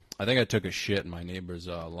I think I took a shit in my neighbor's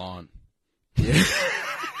lawn. Yeah.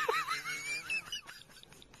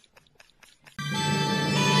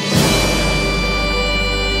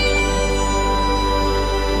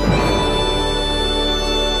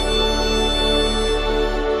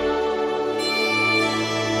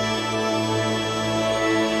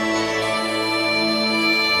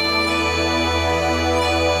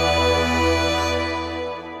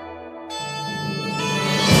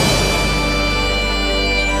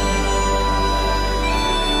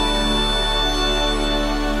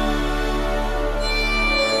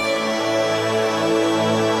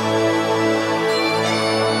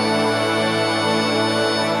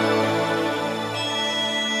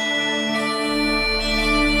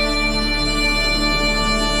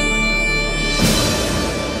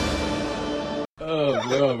 Oh,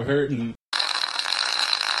 bro, I'm hurting.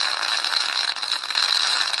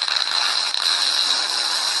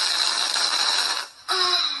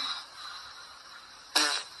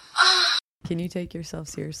 Can you take yourself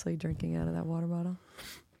seriously drinking out of that water bottle?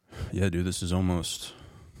 Yeah, dude, this is almost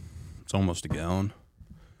a gallon.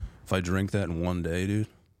 If I drink that in one day, dude,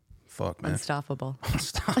 fuck, man. Unstoppable.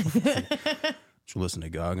 Unstoppable. Should listen to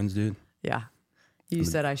Goggins, dude. Yeah. You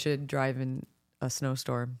said I should drive in a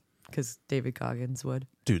snowstorm because David Goggins would.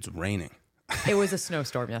 Dude, it's raining. It was a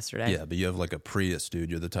snowstorm yesterday. Yeah, but you have like a Prius, dude.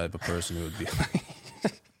 You're the type of person who would be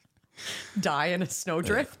like... Die in a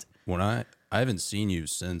snowdrift? Yeah. When I haven't seen you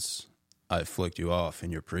since I flicked you off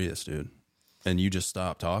in your Prius, dude. And you just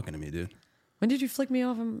stopped talking to me, dude. When did you flick me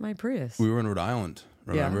off in my Prius? We were in Rhode Island,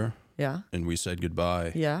 remember? Yeah. And we said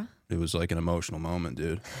goodbye. Yeah. It was like an emotional moment,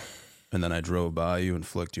 dude. And then I drove by you and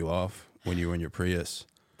flicked you off when you were in your Prius.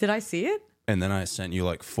 Did I see it? And then I sent you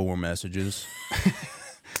like 4 messages.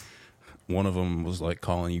 One of them was like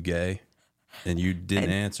calling you gay. And you didn't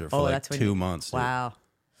answer for like 2 months, dude. Wow.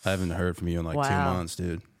 I haven't heard from you in like 2 months,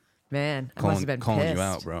 dude. Man, I must have been calling pissed. you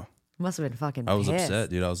out, bro. Must have been fucking I was pissed. upset,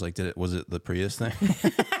 dude. I was like, was it the Prius thing?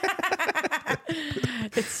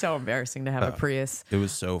 It's so embarrassing to have a Prius. It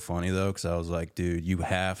was so funny though, because I was like, dude, you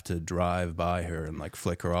have to drive by her and like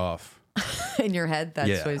flick her off. In your head, that's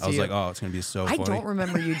yeah. was I was you. like, oh, it's gonna be so funny. I don't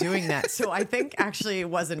remember you doing that, so I think actually it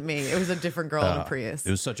wasn't me. It was a different girl in a Prius.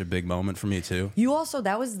 It was such a big moment for me too. You also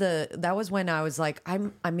that was when I was like,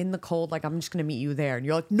 I'm in the cold, like I'm just gonna meet you there, and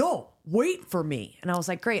you're like, no, wait for me, and I was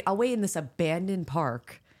like, great, I'll wait in this abandoned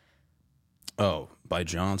park. Oh, by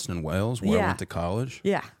Johnson and Wales, where I went to college.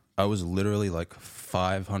 Yeah, I was literally like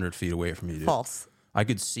 500 feet away from you, dude. false. I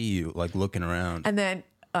could see you like looking around. And then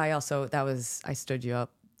I stood you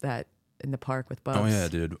up in the park with Bubs. Oh yeah,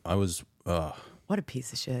 dude. I was. What a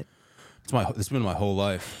piece of shit. It's been my whole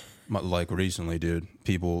life. Like recently, dude.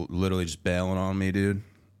 People literally just bailing on me, dude.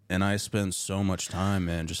 And I spend so much time,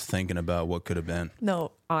 man, just thinking about what could have been.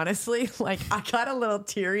 No, honestly, like I got a little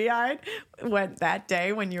teary-eyed that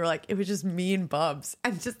day when you were like, it was just me and Bubs.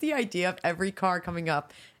 And just the idea of every car coming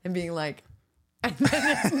up and being like, and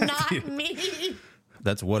then it's not me.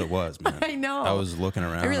 That's what it was, man. I know. I was looking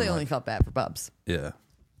around. I really only felt bad for Bubs. Yeah.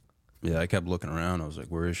 Yeah, I kept looking around. I was like,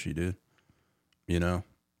 where is she, dude? You know?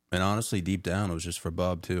 And honestly, deep down, it was just for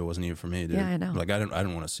Bub, too. It wasn't even for me, dude. Yeah, I know. Like, I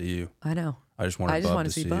didn't want to see you. I know. I just wanted Bub want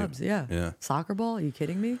to see see Bubs, you. yeah. Yeah. Soccer ball? Are you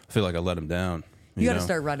kidding me? I feel like I let him down. You got to know?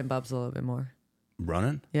 start running Bubs a little bit more.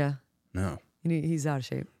 Running? Yeah. No. He's out of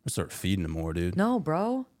shape. I start feeding him more, dude. No,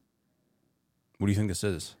 bro. What do you think this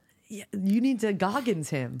is? Yeah, you need to Goggins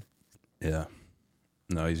him. Yeah.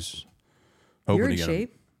 No, he's hoping You're to in get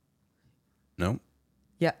shape? him. No?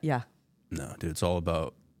 Yeah, yeah. No, dude, it's all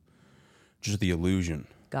about just the illusion.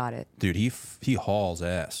 Got it. Dude, he hauls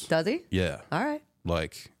ass. Does he? Yeah. All right.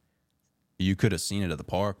 Like, you could have seen it at the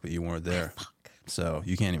park, but you weren't there. Fuck. So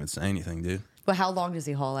you can't even say anything, dude. But how long does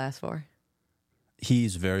he haul ass for?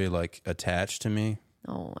 He's very, like, attached to me.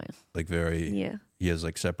 Oh, Like, very... yeah. He has,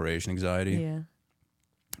 like, separation anxiety. Yeah.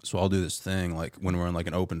 So I'll do this thing, like, when we're in, like,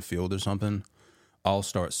 an open field or something, I'll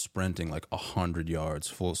start sprinting, like, 100 yards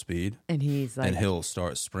full speed. And he's like... And he'll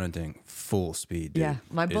start sprinting full speed, dude. Yeah.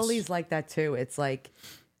 My bully's like that, too. It's like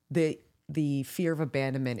the fear of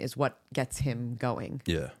abandonment is what gets him going.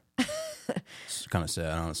 Yeah. It's kind of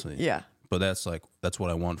sad, honestly. Yeah. But that's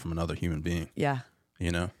what I want from another human being, Yeah.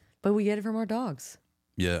 you know? But we get it from our dogs.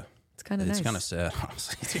 Yeah. It's kind of nice. It's kind of sad,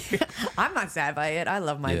 honestly. I'm not sad by it. I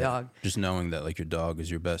love my dog. Just knowing that, like, your dog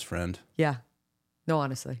is your best friend. Yeah. No,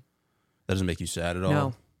 honestly. That doesn't make you sad at all?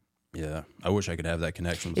 No. Yeah. I wish I could have that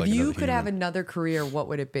connection with, If like, you another could have human. another career, what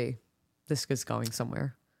would it be? This is going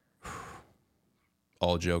somewhere.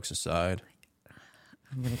 All jokes aside.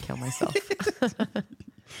 I'm going to kill myself.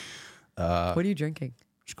 What are you drinking?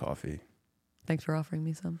 Just coffee. Thanks for offering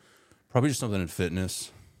me some. Probably just something in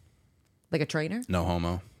fitness. Like a trainer? No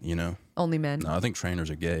homo, you know? Only men? No, I think trainers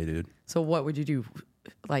are gay, dude. So what would you do?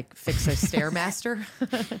 Like fix a Stairmaster?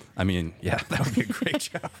 I mean, yeah, that would be a great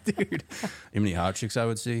job, dude. You know how many hot chicks I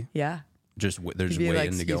would see? Yeah. They're just Be waiting like,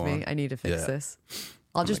 to excuse go me, on. I need to fix Yeah. this.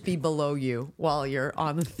 I'll just be below you while you're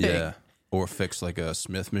on the thing. Yeah. Or fix like a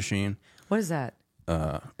Smith machine. What is that?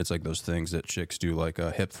 It's like those things that chicks do like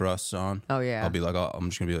hip thrusts on. Oh, yeah. I'll be like, I'm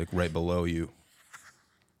just gonna be like right below you.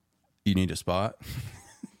 You need a spot?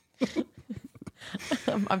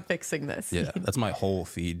 I'm fixing this. Yeah, that's my whole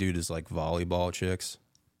feed, dude. Is like volleyball chicks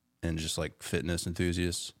and just like fitness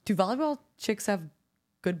enthusiasts. Do volleyball chicks have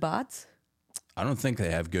good bods? I don't think they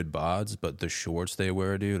have good bods, but the shorts they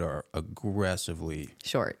wear, dude, are aggressively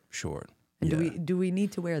Short. short. And Yeah. do we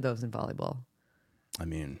need to wear those in volleyball? I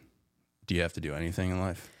mean, do you have to do anything in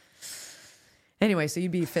life? Anyway, so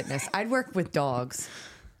you'd be fitness. I'd work with dogs.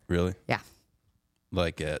 Really? Yeah.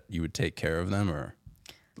 Like you would take care of them, or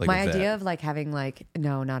like My a vet? idea of like having like,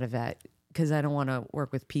 no, not a vet, because I don't want to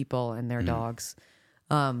work with people and their dogs.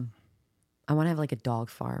 I want to have like a dog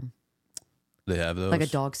farm, They have those, like a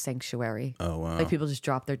dog sanctuary. Oh wow! Like people just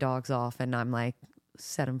drop their dogs off and I'm like,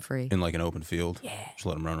 set them free. in like an open field. Yeah. Just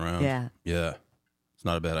let them run around. Yeah. Yeah. It's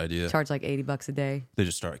not a bad idea. Charge like $80 a day. They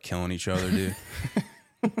just start killing each other, dude.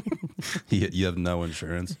 You have no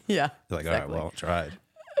insurance. Yeah. You're like, all right, well, tried.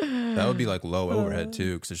 That would be like low overhead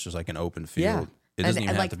too, because it's just like an open field. Yeah. It doesn't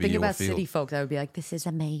even have like to be think your about field. city folk that would be like, this is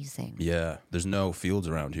amazing. Yeah, there's no fields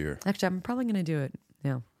around here. Actually, I'm probably going to do it.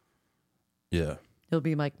 Yeah. Yeah, It'll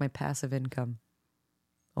be like my passive income.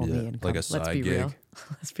 Only Yeah, income. like a Let's side be real. gig.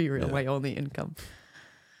 Let's be real. Yeah. My only income.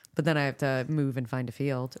 But then I have to move and find a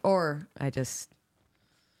field. Or this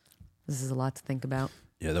is a lot to think about.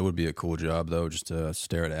 yeah, that would be a cool job though, just to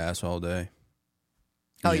stare at ass all day.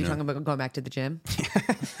 Oh, You you're know? talking about going back to the gym?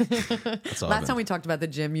 That's all I've Last been- time we talked about the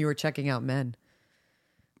gym, you were checking out men.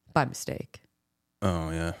 By mistake. Oh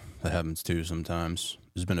yeah, that happens too sometimes.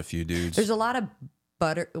 There's been a few dudes. There's a lot of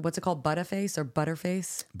what's it called? Butterface or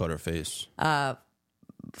butterface? Butterface.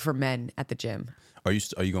 For men at the gym. Are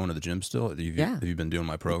you going to the gym still? Yeah. Have you been doing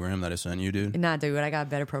my program that I sent you, dude? Nah, dude, I got a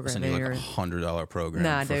better I program sent than you like yours. $100 program.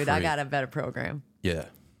 Nah, for dude, I free. got a better program. Yeah.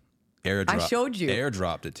 Airdrop. I showed you.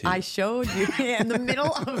 Airdropped it to you. I showed you in the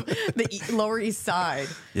middle of the Lower East Side.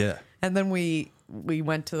 yeah. And then we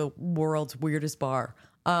went to the world's weirdest bar.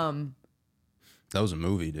 That was a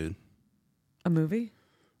movie, dude. A movie?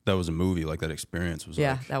 That was a movie. Like that experience was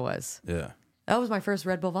Yeah, like. that was. Yeah. That was my first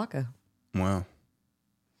Red Bull vodka. Wow.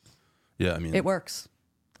 Yeah, I mean, It works.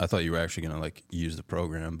 I thought you were actually gonna like use the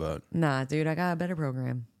program, but Nah, dude, I got a better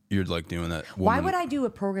program. you're like doing that. Why woman- would I do a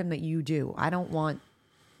program that you do? I don't want.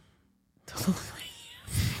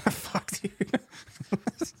 Fuck, dude.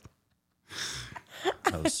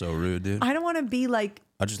 That was so rude, dude. I don't want to be like.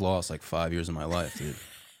 I just lost like 5 years of my life, dude.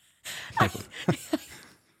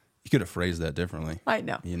 You could have phrased that differently. I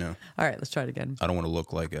know. You know, All right, let's try it again. I don't want to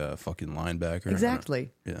look like a fucking linebacker.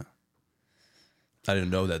 Exactly. Yeah. I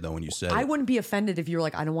didn't know that though when you said I it. wouldn't be offended if you were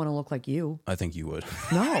like, I don't want to look like you. I think you would.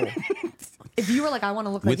 No. If you were like, I want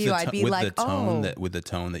to look like you, I'd be like, oh. with the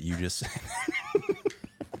tone that you just.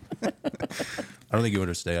 I don't think you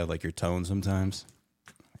understand like your tone sometimes.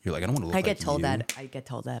 You're like, I don't want to look. I get like told you. that. I get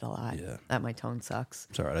told that a lot. Yeah. That my tone sucks.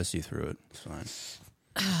 It's all right. I see through it. It's fine.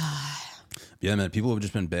 Yeah, man. People have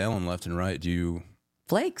just been bailing left and right. Do you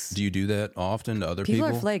Flakes. do that often to other People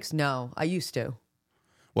people? are flakes. No, I used to.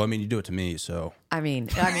 Well, I mean, you do it to me, so I mean,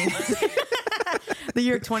 the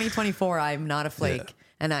year 2024, I'm not a flake, Yeah.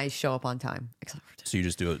 and I show up on time. Except for you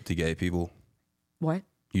just do it to gay people. what?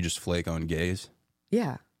 You just flake on gays.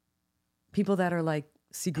 Yeah, people that are like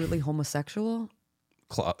secretly homosexual,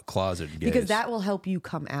 Closet gays. because that will help you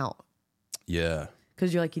come out. Yeah.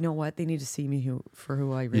 Because you're like, you know what? They need to see me for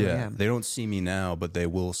who I really Yeah. am, They don't see me now, but they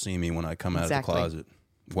will see me when I come out of the Exactly. closet.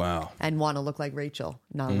 Wow. and want to look like Rachel,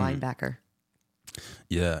 not a linebacker.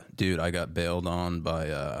 Yeah, dude, I got bailed on by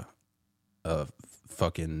a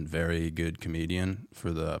fucking very good comedian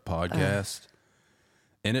for the podcast.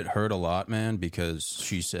 And it hurt a lot, man, because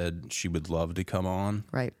she said she would love to come on.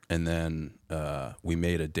 Right. And then we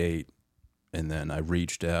made a date, and then I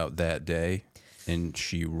reached out that day, and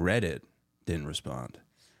she read it, didn't respond.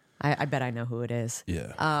 I bet I know who it is.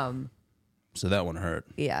 Yeah. So that one hurt.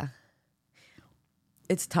 Yeah.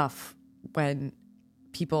 It's tough when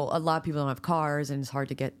a lot of people don't have cars and it's hard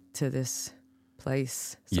to get to this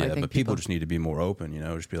place. So I Yeah, think but people just need to be more open, you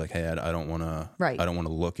know, just be like, hey, I don't want to, Right. I don't want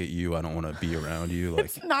to look at you. I don't want to be around you. Like,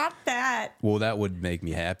 It's not that. well, that would make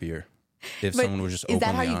me happier if But someone was just is that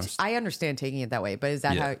how openly you? honest. I understand taking it that way, but is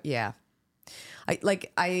that Yeah. how? Yeah.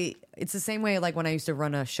 It's the same way like when I used to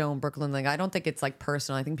run a show in Brooklyn. Like I don't think it's like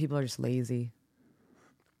personal. I think people are just lazy.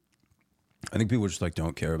 I think people just like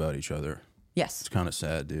don't care about each other. Yes. It's kind of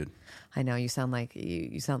sad, dude. I know you sound like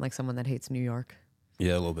you sound like someone that hates New York.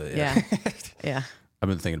 Yeah, a little bit. Yeah. Yeah. I've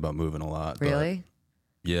been thinking about moving a lot. but Really?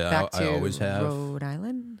 yeah, Back to I always have. Rhode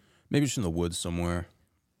Island? Maybe just in the woods somewhere,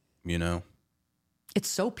 you know? It's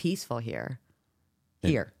so peaceful here.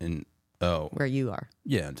 Oh, Where you are.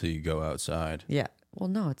 yeah, until you go outside. Yeah. Well,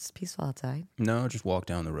 no, it's peaceful outside. No, just walk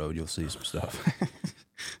down the road. You'll see some stuff.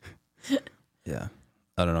 Yeah.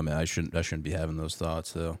 I don't know, man. I shouldn't be having those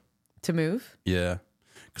thoughts, though. To move? Yeah.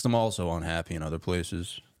 Because I'm also unhappy in other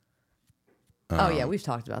places. Oh, yeah. We've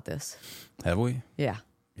talked about this. Have we? Yeah.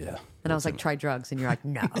 Yeah. And I was like, try drugs. And you're like,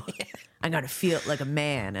 no. I got to feel it like a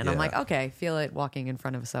man. And I'm Yeah. like, okay, feel it walking in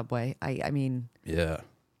front of a subway. I mean. Yeah.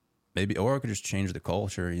 Maybe, or I could just change the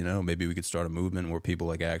culture, you know? Maybe we could start a movement where people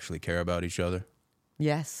like actually care about each other.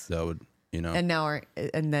 Yes. That would, you know?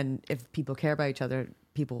 And then if people care about each other,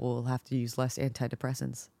 people will have to use less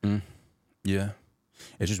antidepressants. Yeah.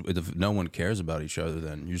 It's just, if no one cares about each other,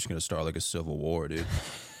 then you're just going to start like a civil war, dude.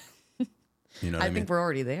 You know what I mean? I think we're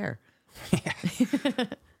already there.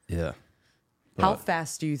 Yeah. How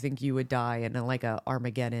fast do you think you would die in like a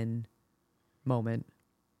Armageddon moment?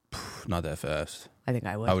 Not that fast. I think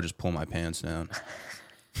I would. I would just pull my pants down.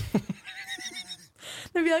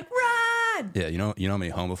 They'd be like, run! Yeah, you know how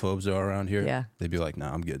many homophobes there are around here? Yeah. They'd be like,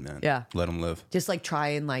 nah, I'm good, man. Yeah. Let them live. Just like try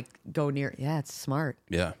and like go near. Yeah, it's smart.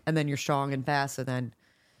 Yeah. And then you're strong and fast. And then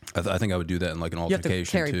I think I would do that in like an you have altercation,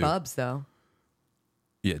 to carry too. Bubs, though.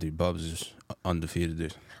 Yeah, dude, Bubs is undefeated,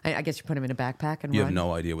 dude. I guess you put him in a backpack and You run. have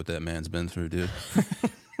no idea what that man's been through, dude.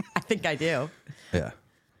 I think I do. Yeah.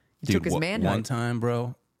 He took his manhood. One time,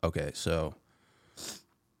 bro. Okay, so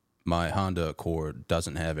my Honda Accord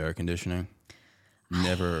doesn't have air conditioning.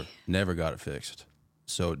 Never got it fixed.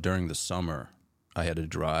 So during the summer, I had to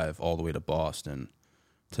drive all the way to Boston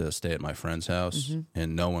to stay at my friend's house,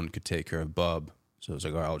 and no one could take care of Bub. So I was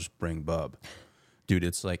like, all right, I'll just bring Bub. Dude,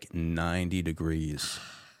 it's like 90 degrees.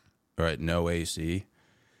 All right, no AC.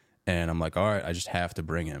 And I'm like, all right, I just have to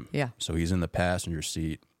bring him. Yeah. So he's in the passenger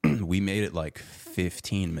seat. We made it like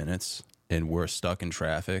 15 minutes, and we're stuck in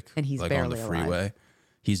traffic. And he's like barely on the freeway. alive.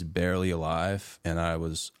 He's barely alive, and I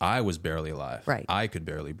was barely alive. Right. I could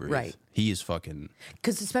barely breathe. Right. He is fucking.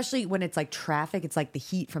 Because especially when it's like traffic, it's like the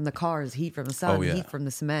heat from the cars, heat from the sun, Oh, yeah. heat from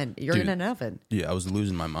the cement. You're Dude. in an oven. Yeah, I was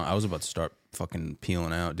losing my mind. I was about to start fucking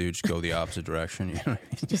peeling out, dude. Just go the opposite direction. You know what I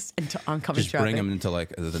mean? Just into oncoming Just traffic. bring him into like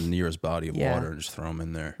the nearest body of Yeah. water and just throw him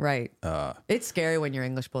in there. Right. It's scary when your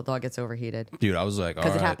English bulldog gets overheated. Dude, I was like, all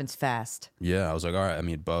Because right. it happens fast. Yeah, I was like, all right. I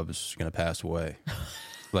mean, Bub's gonna pass away.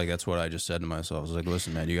 Like that's what I just said to myself. I was like,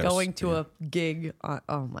 listen, man, you got Going to a gig.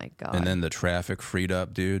 Oh my God. And then the traffic freed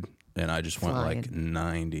up, dude, and I just went like Flying.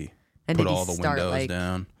 90. And Put did he all the start, windows like-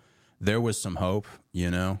 down. There was some hope, you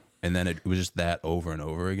know, and then it was just that over and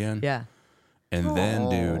over again. Yeah. And then,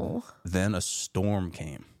 dude, Oh. then a storm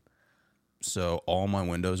came. So all my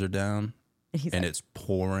windows are down, He's and like, it's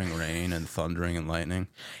pouring rain and thundering and lightning.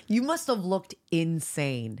 you must have looked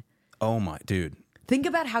insane. Oh my, dude. Think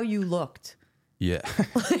about how you looked. Yeah.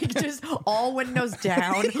 Like just all windows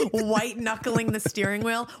down, white knuckling the steering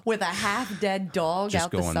wheel with a half dead dog Just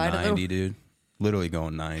out the going side 90, of the. dude. Literally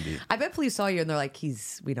going 90. I bet police saw you and they're like,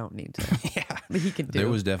 we don't need to. Yeah. He can do. There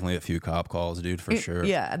was definitely a few cop calls, dude, for sure.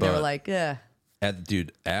 Yeah. And they were But like, yeah.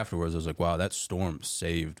 dude, afterwards, I was like, wow, that storm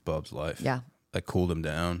saved Bub's life. Yeah. That cooled him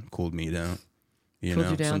down, cooled me down. You Cooled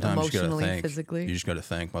know, you down sometimes you gotta emotionally, thank, physically. You just got to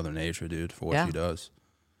thank Mother Nature, dude, for what Yeah. she does.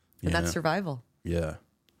 And You that's know? survival. Yeah.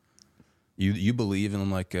 You believe in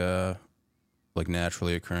like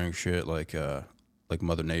naturally occurring shit, like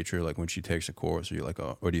Mother Nature, like when she takes a course, or you like,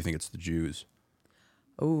 oh, or do you think it's the Jews?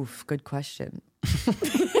 Oof, good question.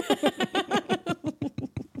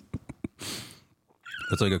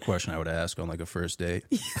 That's like a question I would ask on like a first date.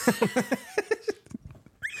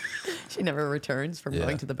 She never returns from Yeah.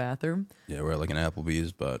 going to the bathroom. Yeah, we're at like an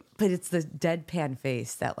Applebee's, but But it's the deadpan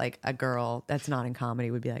face that like a girl that's not in comedy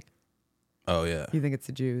would be like, oh yeah, you think it's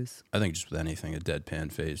the Jews? I think just with anything, a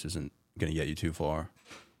deadpan face isn't gonna get you too far,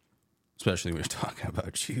 especially when you're talking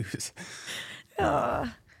about Jews.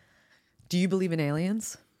 Do you believe in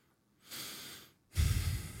aliens?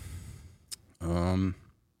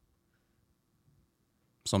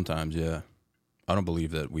 Sometimes, yeah. I don't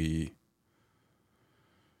believe that I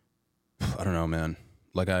don't know, man.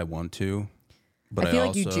 Like I want to, but I feel like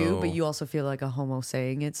also, you do, but you also feel like a homo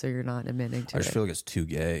saying it, so you're not admitting to I it. just feel like it's too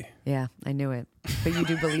gay. Yeah, I knew it. But you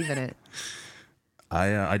do believe in it.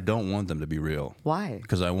 I don't want them to be real Why?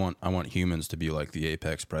 because I want humans to be like the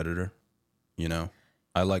apex predator. You know,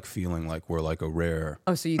 I like feeling like we're like a rare,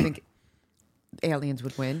 Oh, so you think aliens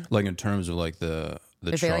would win? like in terms of like the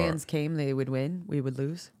If chart. aliens came, they would win. We would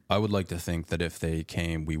lose. I would like to think that if they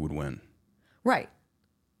came, we would win. Right.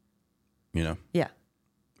 You know? Yeah.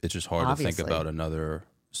 It's just hard to Obviously. think about another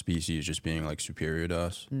species just being like superior to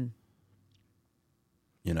us. You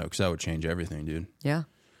know, because that would change everything, dude. Yeah.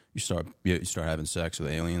 You start having sex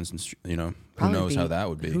with aliens, and you know, Probably who knows how that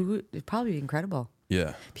would be? It'd probably be incredible.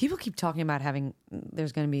 Yeah. People keep talking about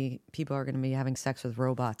people are going to be having sex with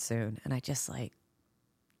robots soon. And I just like,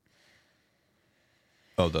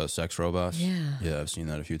 Oh, the sex robots? Yeah. Yeah, I've seen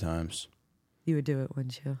that a few times. you would do it,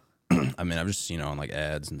 wouldn't you? I mean, I've just seen it on like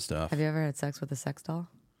ads and stuff. Have you ever had sex with a sex doll?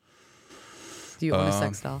 Do you own a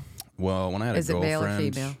sex doll? Well, when I had Is a it male or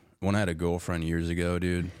girlfriend, female? when I had a girlfriend years ago,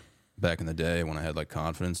 dude, back in the day when I had like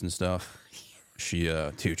confidence and stuff, she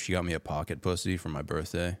got me a pocket pussy for my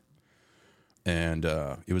birthday, and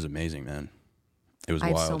it was amazing, man. It was I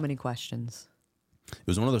wild. have so many questions. It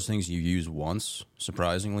was one of those things you use once,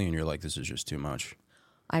 surprisingly, and you're like, this is just too much.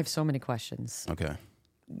 I have so many questions. Okay.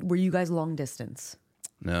 Were you guys long distance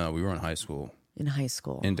No, we were in high school, in high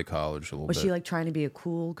school? into college a little Was bit. she like trying to be a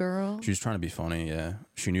cool girl? She was trying to be funny, yeah.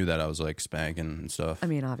 She knew that I was like spanking and stuff. I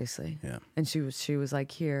mean, obviously. Yeah. And she was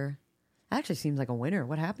like, here. Actually seems like a winner.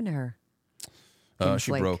 What happened to her?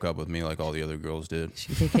 She flake. broke up with me like all the other girls did.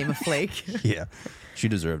 She became a flake. Yeah. She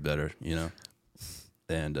deserved better, you know?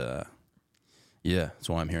 And yeah, that's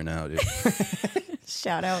why I'm here now, dude.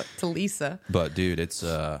 Shout out to Lisa. But dude, it's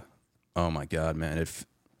oh my god, man.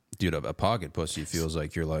 Dude, a pocket pussy feels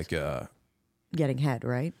like you're like Getting head,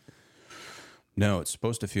 right? no, it's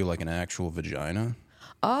supposed to feel like an actual vagina.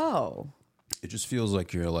 Oh. It just feels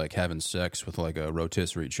like you're like having sex with like a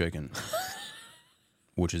rotisserie chicken.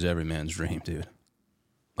 Which is every man's dream, dude.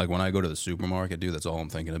 Like when I go to the supermarket, dude, that's all I'm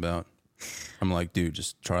thinking about. I'm like, dude,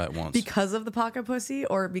 just try it once. Because of the pocket pussy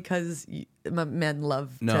or because men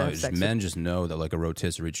love to No, have just, sex men just know that like a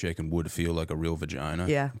rotisserie chicken would feel like a real vagina.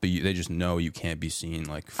 Yeah. But they just know you can't be seen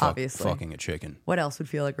like Obviously. fucking a chicken. What else would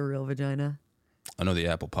feel like a real vagina? I know the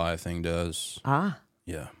apple pie thing does. Ah.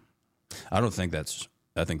 Yeah. I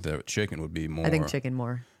think the chicken would be more. I think chicken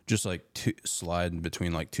more. Just like sliding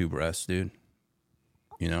between like two breasts, dude.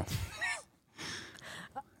 You know?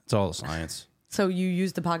 It's all the science. So you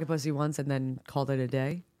used the pocket pussy once and then called it a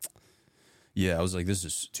day? Yeah, I was like, this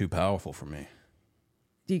is too powerful for me.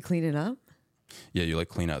 Do you clean it up? Yeah, you like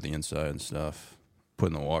clean out the inside and stuff. Put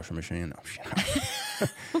in the washing machine.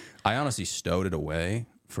 I honestly stowed it away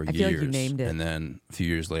for I years. feel like you named it. And then a few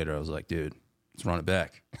years later, I was like, dude, let's run it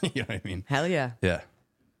back. You know what I mean? Hell yeah. Yeah.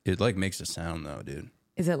 It like makes a sound though, dude.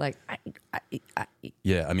 Is it like...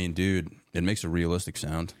 Yeah, I mean, dude, it makes a realistic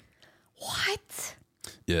sound. What?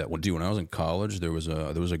 Yeah, well, dude, when I was in college, there was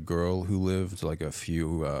a girl who lived like a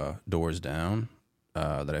few doors down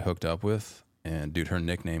that I hooked up with, and dude, her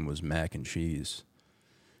nickname was Mac and Cheese,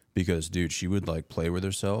 because dude, she would like play with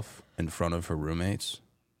herself in front of her roommates,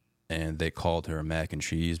 and they called her Mac and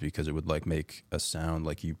Cheese because it would like make a sound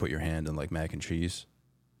like you put your hand in like mac and cheese.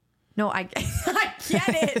 No, I get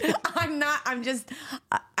it.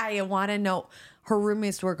 I want to know. Her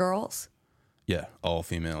roommates were girls? Yeah, all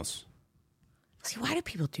females. See, why do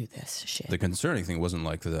people do this shit? The concerning thing wasn't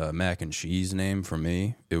like the mac and cheese name for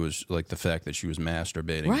me. It was like the fact that she was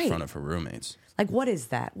masturbating Right. in front of her roommates. Like, what is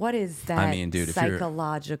that? What is that I mean, dude, if you're-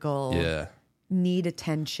 psychological Yeah. need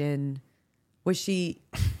attention? Was she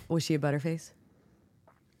a butterface?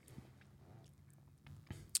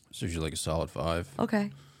 So she's like a solid 5.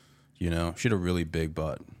 Okay. You know, she had a really big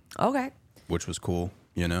butt, Okay. which was cool.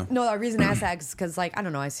 You know, No, the reason I asked that is because, like, I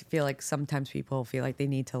don't know. I feel like sometimes people feel like they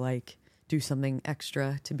need to, like, do something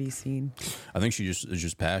extra to be seen. I think she just is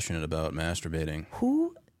just passionate about masturbating.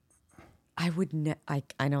 Who I would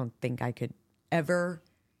I don't think I could ever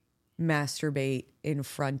masturbate in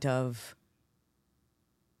front of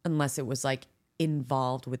unless it was like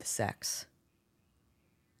involved with sex.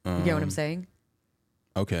 You get what I'm saying?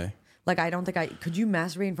 Okay, Like I don't think could you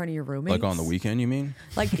masturbate in front of your roommate? like on the weekend, you mean?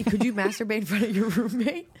 Like could you masturbate in front of your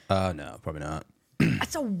roommate? No, probably not.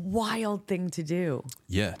 That's a wild thing to do.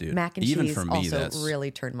 Yeah, dude. Mac and Even cheese for me, also that's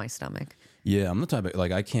really turned my stomach. yeah. I'm the type of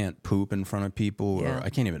like I can't poop in front of people, Yeah. or I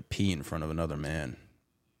can't even pee in front of another man.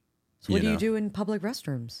 So what do know? you do in public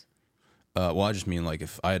restrooms? Well, I just mean like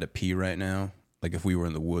if I had to pee right now, like if we were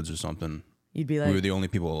in the woods or something, You'd be we like, were the only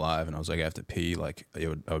people alive, and I was like, I have to pee. Like I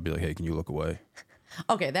would be like, hey, can you look away?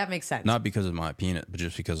 okay, that makes sense. Not because of my penis, but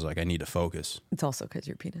just because like I need to focus. It's also because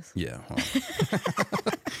your penis. Yeah. Well, just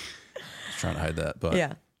trying to hide that, but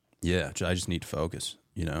Yeah. yeah, I just need to focus,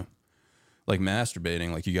 you know? Like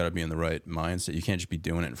masturbating, like you got to be in the right mindset. You can't just be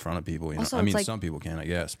doing it in front of people, you know? Also, I it's mean, like- some people can, I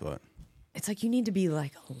guess, but It's like you need to be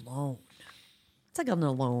like alone. It's like an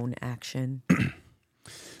alone action.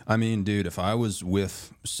 I mean, dude, if I was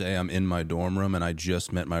with, say, I'm in my dorm room and I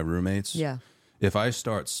just met my roommates. Yeah. If I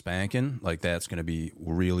start spanking, like that's going to be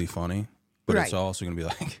really funny, but it's Right. also going to be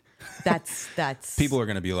like That's people are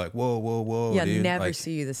going to be like, whoa, whoa, whoa, yeah, dude. never Like,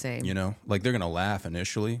 see you the same. you know, like they're going to laugh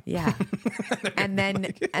initially. Yeah. and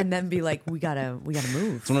then be like, we gotta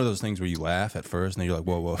move. It's one of those things where you laugh at first and then you're like,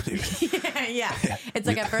 whoa, whoa, dude. yeah. It's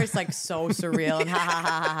like at first like so surreal and ha ha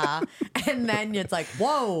ha ha ha. And then it's like,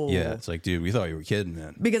 whoa. Yeah, it's like, dude, we thought you were kidding,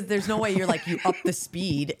 man. Because there's no way you're like you up the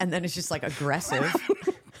speed and then it's just like aggressive.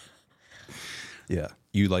 Yeah,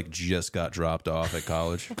 you like just got dropped off at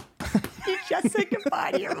college. You just say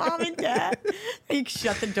goodbye to your mom and dad. You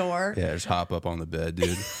shut the door. Yeah, just hop up on the bed,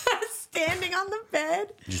 dude. Standing on the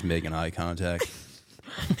bed. Just making eye contact.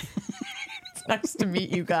 It's nice to meet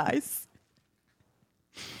you guys.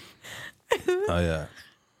 Oh yeah,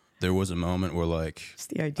 there was a moment where like Just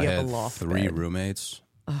the I idea had of a loft 3 bed. roommates,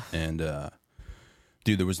 and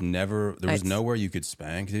dude, there was It's- nowhere you could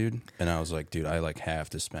spank, dude. And I was like, dude, I like have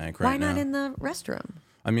to spank Why right now. not in the restroom?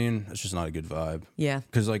 I mean, it's just not a good vibe. Yeah.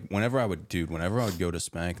 Because like whenever I would go to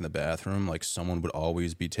spank in the bathroom, like someone would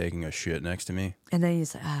always be taking a shit next to me. And then you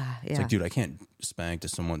say, yeah. It's like, dude, I can't spank to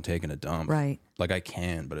someone taking a dump. Right. Like I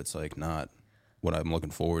can, but it's like not what I'm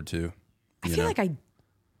looking forward to. I feel like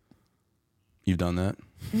You've done that?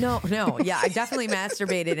 No. Yeah, I definitely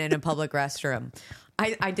masturbated in a public restroom.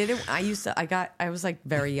 I did it. I was like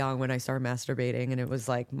very young when I started masturbating and it was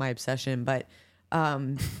like my obsession. But I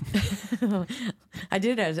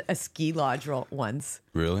did it at a ski lodge once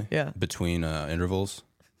Really? Yeah. Between intervals?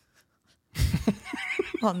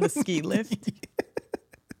 on the ski lift.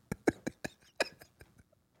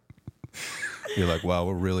 You're like, wow,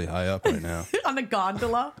 we're really high up right now. On a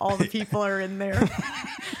gondola. All the people are in there.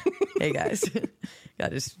 Hey guys,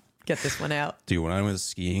 gotta just get this one out. Dude, when I went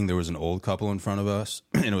skiing, there was an old couple in front of us,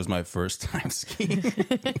 and it was my first time skiing.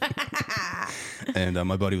 And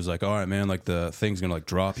my buddy was like, all right, man, like the thing's gonna like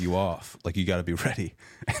drop you off. Like you gotta be ready.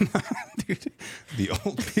 And dude, the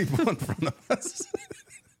old people in front of us,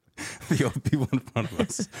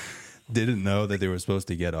 didn't know that they were supposed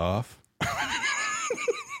to get off.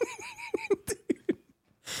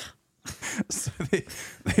 So they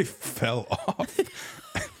fell off.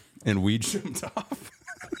 And we jumped off.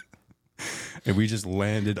 And we just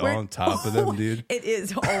landed on top of them, dude. It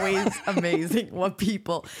is always amazing what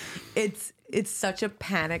people. It's such a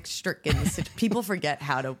panic stricken situation. People forget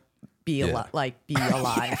how to be be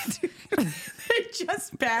alive. They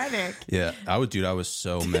just panic. Yeah, I was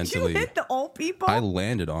so Did mentally. you hit the old people? I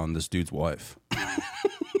landed on this dude's wife.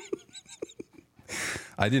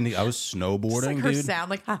 I was snowboarding, Just like her dude. sound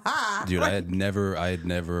like ha ha. Dude, I had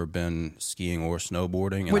never been skiing or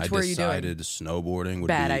snowboarding, and Which I were you doing? decided snowboarding would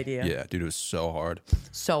Bad be idea. Yeah, dude, it was so hard.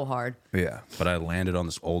 So hard. Yeah, but I landed on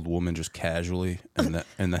this old woman just casually, and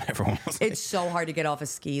then everyone was like, It's so hard to get off a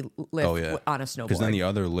ski lift "Oh yeah," on a snowboard. because then the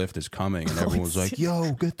other lift is coming, and everyone was like,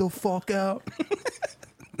 "Yo, get the fuck out!"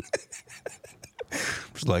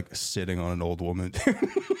 Just like sitting on an old woman.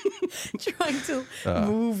 trying to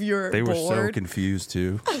move your They were board. so confused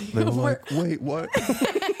too. They were like, "Wait, what?"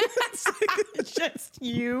 It's just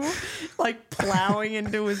you like plowing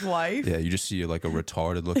into his wife. Yeah, you just see like a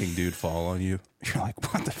retarded looking dude fall on you. You're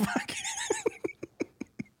like, "What the fuck?"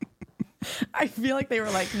 I feel like they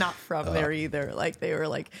were like not from there either. Like they were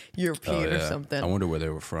like European or something. I wonder where they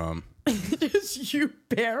were from. Just you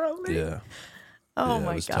barreling. Yeah. Oh Yeah, it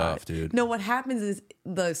my was god, tough, dude. No, what happens is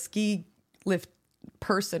the ski lift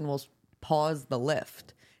person will pause the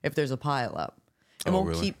lift if there's a pile up. It Oh, won't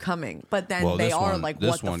really? keep coming. But then Well, they this are one, like, this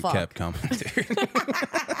what the one fuck? kept coming, dude.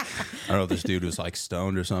 I don't know if this dude was like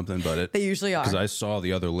stoned or something, but it. They usually are. Because I saw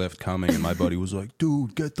the other lift coming, and my buddy was like,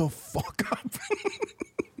 "Dude, get the fuck up."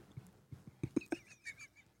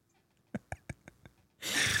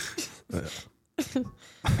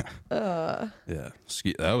 Yeah,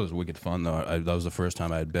 that was wicked fun though. That was the first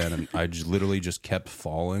time I had been, and I just literally just kept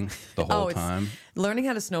falling the whole time. Learning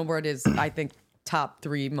how to snowboard is, I think, top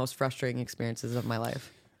 3 most frustrating experiences of my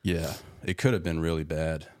life. Yeah, it could have been really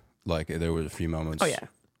bad. Like there was a few moments. Oh yeah.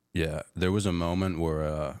 Yeah, there was a moment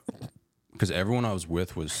where, because everyone I was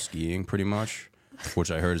with was skiing pretty much,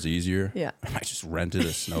 which I heard is easier. Yeah. I just rented a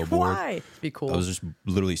snowboard. Why? Be cool. I was just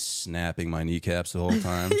literally snapping my kneecaps the whole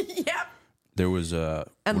time. Yep. There was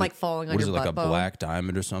And like falling on what is your it, like a butt bone. black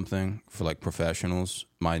diamond or something for like professionals.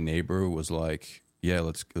 My neighbor was like, "Yeah,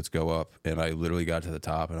 let's go up," and I literally got to the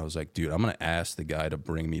top, and I was like, "Dude, I'm gonna ask the guy to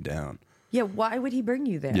bring me down." Yeah, why would he bring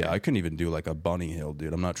you there? Yeah, I couldn't even do like a bunny hill,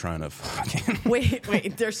 dude. I'm not trying to fucking.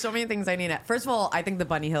 Wait. There's so many things I need to. First of all, I think the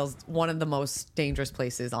Bunny Hill's one of the most dangerous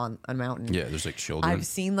places on a mountain. Yeah, there's like children. I've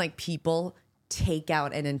seen like people take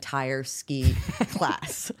out an entire ski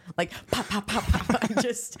class. Like, pop, pop, pop, pop.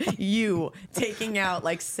 Just you taking out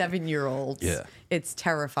like 7-year-olds. Yeah. It's Yeah,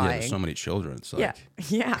 terrifying. there's so many children. It's Yeah.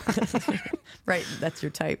 like, Yeah. Right. That's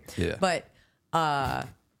your type. Yeah. But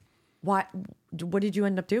what did you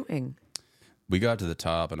end up doing? we got to the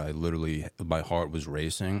top, and I literally, my heart was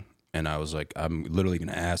racing, and I was like, I'm literally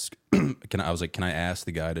gonna ask. Can I ask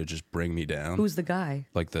the guy to just bring me down? Who's the guy?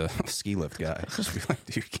 Like the ski lift guy? Just be like,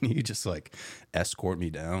 dude, can you just like escort me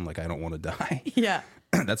down? Like I don't want to die. Yeah.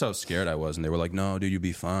 That's how scared I was, and they were like, "No, dude, you'll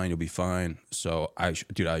be fine. You'll be fine." So I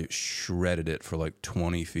shredded it for like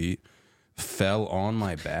 20 feet, fell on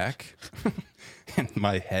my back, and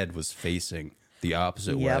my head was facing the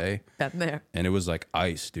opposite way. Been there. And it was like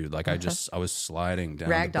ice, dude. Like I was sliding down,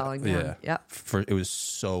 Ragdolling down. Yeah, Yep. It was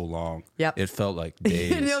so long. Yep. It felt like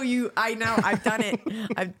days. I know. I've done it.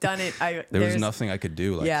 I've done it. There was nothing I could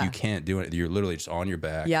do. Like Yeah. you can't do it. You're literally just on your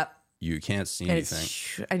back. Yep. You can't see And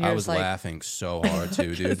anything. and I you're was just like, laughing so hard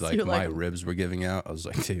too, dude. Like you're my like- ribs were giving out. I was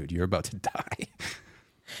like, dude, you're about to die.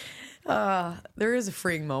 there is a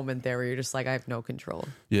freeing moment there where you're just like, I have no control.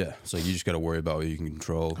 Yeah. So you just got to worry about what you can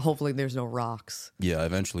control. Hopefully there's no rocks. Yeah. I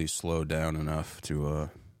eventually slowed down enough to,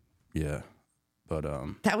 yeah. But,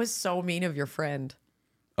 That was so mean of your friend.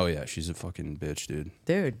 oh yeah, she's a fucking bitch, dude.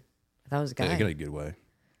 Dude, that was a guy. Yeah, in a good way.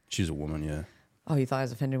 She's a woman, yeah. Oh, you thought I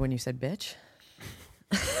was offended when you said bitch?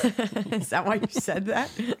 Is that why you said that?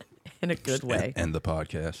 In a good way. End the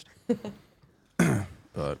podcast.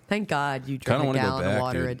 But Thank God you drink Kinda a wanna go gallon of back,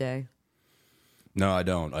 water dude. a day. no, I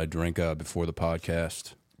don't. I drink before the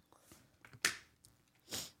podcast.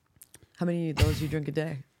 How many of those you drink a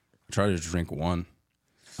day? I try to just drink one.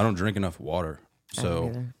 I don't drink enough water. I don't So,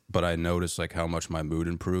 either. but I notice like how much my mood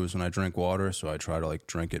improves when I drink water. So I try to like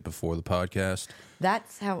drink it before the podcast.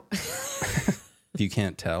 That's how. If you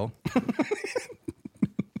can't tell,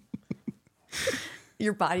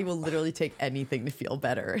 Your body will literally take anything to feel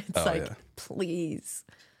better. It's Oh, like, yeah. please.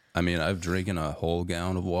 I mean, I've drinking a whole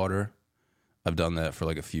gallon of water. I've done that for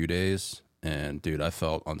like a few days, and dude, I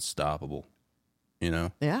felt unstoppable. You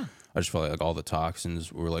know, Yeah. I just felt like all the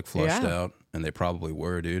toxins were like flushed Yeah. out, and they probably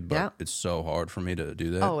were, dude. But Yeah. it's so hard for me to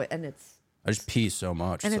do that. Oh, and it's I just pee so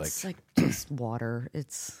much. it's like just water.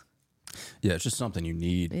 It's yeah, it's just something you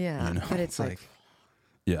need. yeah, you know? but it's like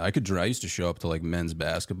yeah, I used to show up to like men's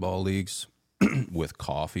basketball leagues with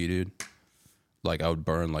coffee, dude. Like I would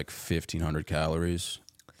burn like 1,500 calories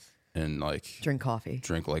and like drink coffee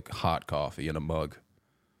drink like hot coffee in a mug.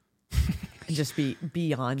 and just be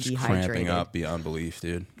beyond Just dehydrated. cramping up beyond belief,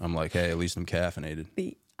 dude. I'm like, hey, at least I'm caffeinated.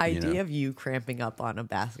 The idea know? of you cramping up on a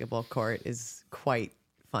basketball court is quite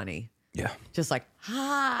funny. Yeah. Just like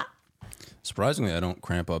Surprisingly, I don't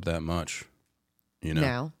cramp up that much. You know?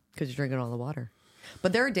 now because you're drinking all the water.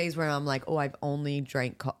 But there are days where I'm like, oh, I've only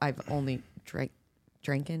drank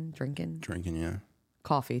drinking Drinking, yeah.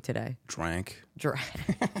 coffee today. Drank.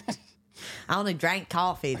 I only drank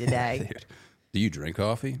coffee today. Dude. Do you drink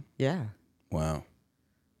coffee? Yeah. Wow.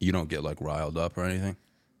 You don't get like riled up or anything?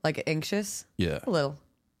 Like anxious? Yeah. A little.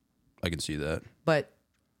 I can see that. But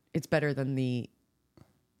it's better than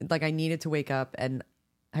like I needed to wake up and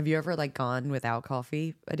have you ever like gone without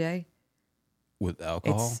coffee a day? With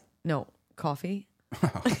alcohol? No, coffee. I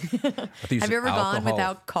think Have said you ever gone alcohol.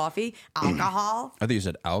 without coffee? Alcohol? I think you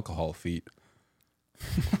said alcohol feet.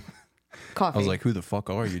 Coffee. I was like, who the fuck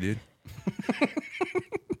are you, dude?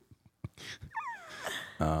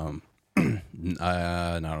 No,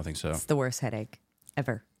 I don't think so. it's the worst headache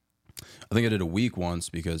ever. I think I did a week once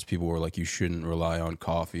because people were like, you shouldn't rely on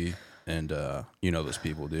coffee. And you know those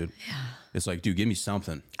people, dude. Yeah. It's like, dude, give me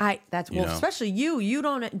something. Well, know? especially you. You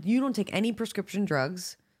don't take any prescription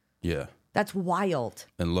drugs. Yeah. That's wild.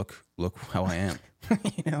 And look how I am.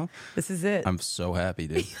 You know? This is it. I'm so happy,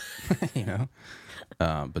 dude. You know?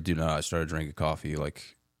 But dude, no, I started drinking coffee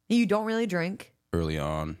like You don't really drink. early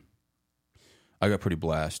on. I got pretty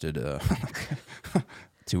blasted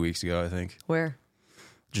 2 weeks ago, I think. Where?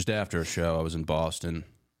 Just after a show, I was in Boston,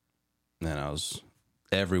 and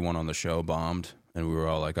everyone on the show bombed, and we were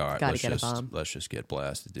all like, all right, Gotta get a bomb. let's just get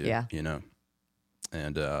blasted, dude. Yeah. You know?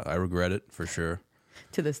 And I regret it for sure.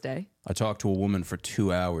 To this day. I talked to a woman for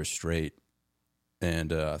 2 hours straight,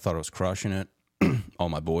 and I thought I was crushing it. All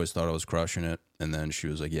my boys thought I was crushing it, and then she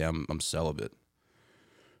was like, yeah, I'm celibate.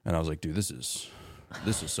 And I was like, dude, this is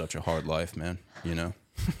such a hard life, man, you know?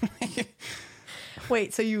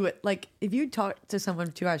 Wait, so you like if you talk to someone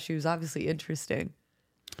for 2 hours, she was obviously interesting.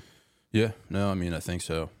 Yeah, no, I mean, I think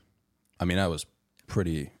so. I mean, I was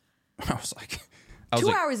like... 2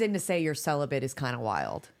 hours in to say you're celibate is kind of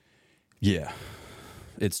wild. Yeah.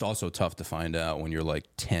 It's also tough to find out when you're like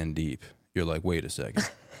 10 deep. You're like, wait a second.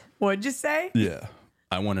 What'd you say? Yeah.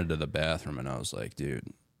 I went into the bathroom and I was like, dude.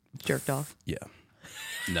 Jerked off. Yeah.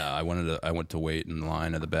 No, I went to wait in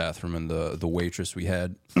line at the bathroom and the waitress we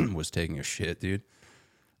had was taking a shit, dude.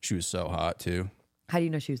 She was so hot too. How do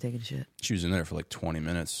you know she was taking shit? She was in there for like 20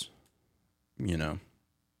 minutes, you know.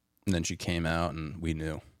 And then she came out and we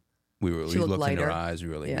knew. We looked in her eyes, we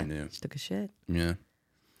were like, we knew. She took a shit. Yeah.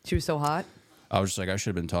 She was so hot. I was just like, I should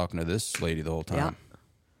have been talking to this lady the whole time. Yeah.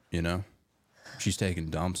 You know? She's taking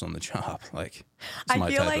dumps on the job. Like, I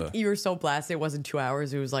feel like you were so blasted. It wasn't 2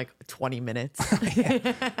 hours. It was like 20 minutes.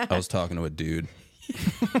 I was talking to a dude.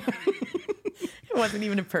 It wasn't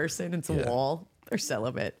even a person. It's a wall. They're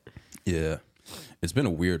celibate. Yeah. It's been a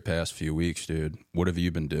weird past few weeks, dude. What have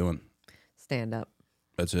you been doing? Stand up.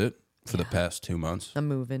 That's it? For the past 2 months? I'm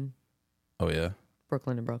moving. Oh, yeah?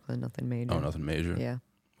 Brooklyn to Brooklyn. Nothing major. Oh, nothing major? Yeah. I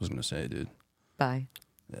was going to say, dude. Bye.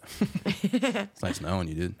 Yeah. It's nice knowing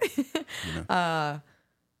you, dude. You know?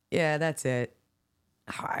 Yeah, that's it.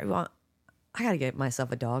 I gotta get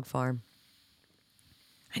myself a dog farm.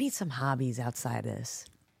 I need some hobbies outside of this.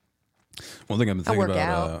 One thing I've been thinking work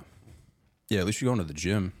about, out. at least you're going to the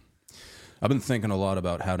gym. I've been thinking a lot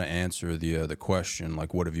about how to answer the question,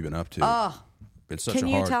 like, what have you been up to? Oh, It's such can a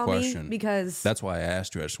you hard tell question. me? Because That's why I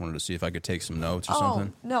asked you. I just wanted to see if I could take some notes or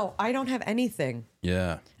something. No, I don't have anything.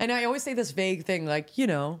 Yeah. And I always say this vague thing, like, you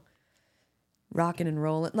know, rocking and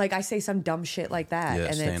rolling. Like, I say some dumb shit like that. Yeah,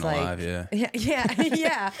 and staying it's alive, like,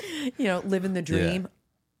 yeah. You know, living the dream.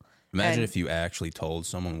 Imagine And- if you actually told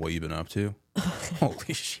someone what you've been up to.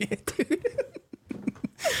 Holy shit, dude.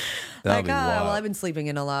 That'd be wild. Well, I've been sleeping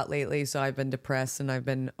in a lot lately, so I've been depressed and I've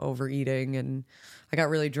been overeating and I got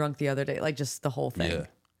really drunk the other day. Like, just the whole thing. Yeah.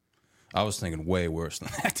 I was thinking way worse than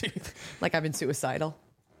that, dude. Like, I've been suicidal.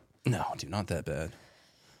 No, dude, not that bad.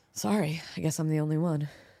 Sorry. I guess I'm the only one.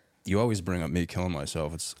 You always bring up me killing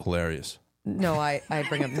myself. It's hilarious. No, I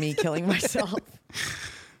bring up me killing myself.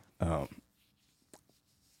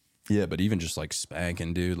 Yeah, but even just like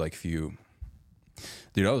spanking, dude, like if you...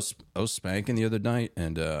 Dude, I was spanking the other night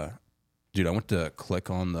and, dude, I went to click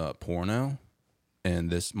on the porno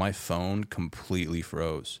and my phone completely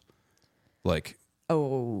froze. Like,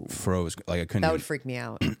 Oh, froze. Like I couldn't that even, would freak me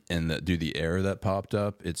out. and the error that popped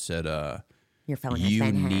up, it said, Your phone has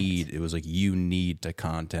been hacked. it was like, you need to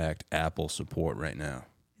contact Apple support right now.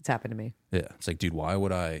 It's happened to me. Yeah. It's like, dude, why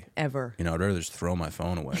would I, Ever. you know, I'd rather just throw my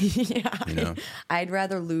phone away. Yeah. You know? I'd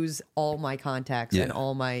rather lose all my contacts Yeah. and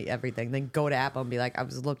all my everything than go to Apple and be like, I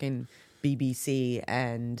was looking BBC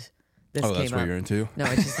and this Oh, came that's up. what you're into? No,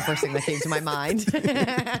 it's just the first thing that came to my mind.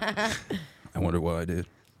 I wonder what I did.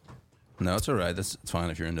 No, it's all right. It's fine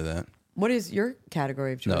if you're into that. What is your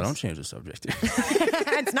category of choice? No, don't change the subject.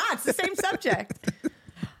 It's not. It's the same subject.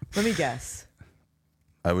 Let me guess.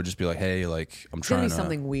 I would just be like, hey, like, I'm It's going trying to be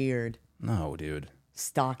something weird. No, dude.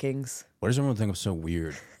 Stockings. Why does everyone think I'm so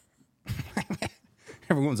weird?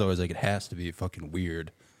 Everyone's always like, it has to be fucking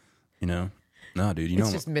weird. You know? No, dude, you It's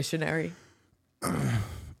know, just missionary.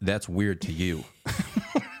 that's weird to you.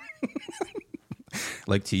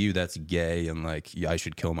 Like, to you, that's gay and like, yeah, I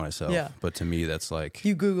should kill myself. Yeah. But to me, that's like,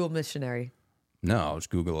 You Google missionary. no, I'll just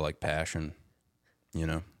Google like passion. You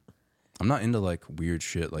know? I'm not into like weird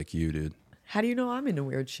shit like you, dude. How do you know I'm into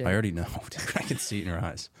weird shit? I already know. Dude. I can see it in your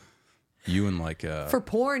eyes. You and like, For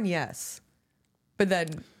porn, yes. But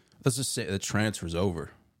then, let's just say the transfer's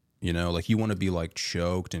over. You know, like you want to be like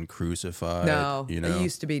choked and crucified. no. You know, It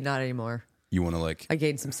used to be, not anymore. you want to like. I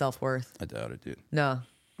gained some self-worth. I doubt it, dude. No,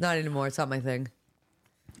 not anymore. It's not my thing.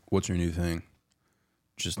 What's your new thing?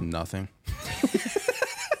 Just nothing.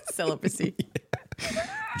 Celibacy.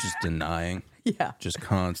 Just denying. Yeah. Just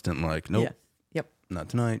constant like, nope, Yeah. Yep. not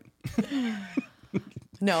tonight.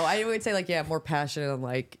 No, I would say like, yeah, more passionate on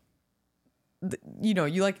like, you know,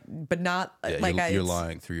 you like, but not Yeah, like you're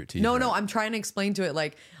lying through your teeth. No, right? no, I'm trying to explain to it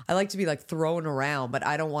like I like to be like thrown around, but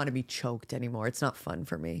I don't want to be choked anymore. It's not fun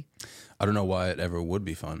for me. I don't know why it ever would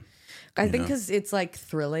be fun. I think know? because it's like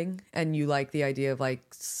thrilling, and you like the idea of like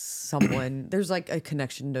someone. There's like a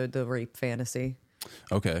connection to the rape fantasy.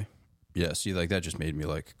 Okay. Yeah, see, like that just made me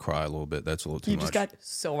like cry a little bit. That's a little too You much. just got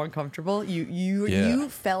so uncomfortable. Yeah. You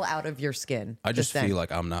fell out of your skin. I just then. feel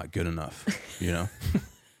like I'm not good enough, you know?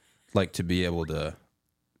 Like to be able to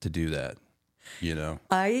do that, you know?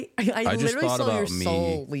 I just literally thought saw your about me-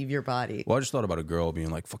 soul leave your body. Well, I just thought about a girl being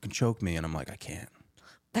like, fucking choke me. And I'm like, I can't.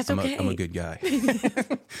 That's I'm okay. I'm a good guy.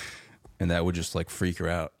 And that would just like freak her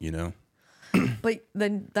out, you know? But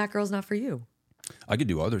then that girl's not for you. I could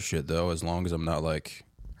do other shit though, as long as I'm not like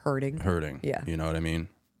Hurting. hurting. Yeah. You know what I mean?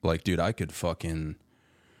 Like, dude, I could fucking,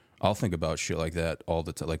 I'll think about shit like that all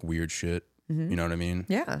the time, like weird shit. You know what I mean?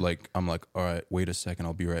 Yeah. Like, I'm like, all right, wait a second,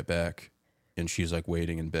 I'll be right back. and she's like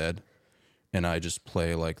waiting in bed, and I just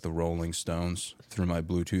play like the Rolling Stones through my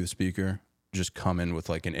Bluetooth speaker, just come in with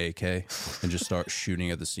like an AK and just start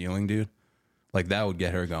shooting at the ceiling, dude. Like that would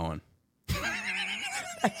get her going.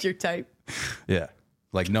 That's your type. Yeah.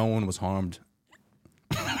 Like no one was harmed.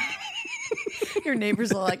 Your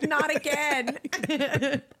neighbors are like, not again.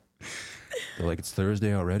 They're like, it's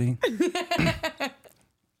Thursday already?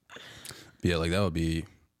 Yeah, like that would be...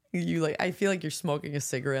 You like, I feel like you're smoking a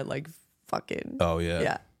cigarette like fucking. Oh, yeah.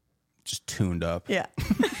 Yeah. Just tuned up. Yeah.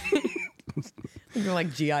 You're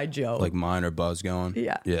like G.I. Joe. Like mine or buzz going.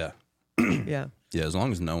 Yeah. Yeah. Yeah. Yeah, as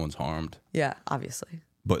long as no one's harmed. Yeah, obviously.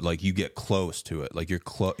 But like you get close to it. Like you're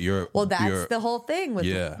Well, that's the whole thing with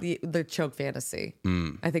Yeah. the choke fantasy.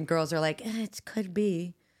 I think girls are like, it could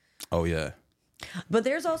be. Oh, yeah. But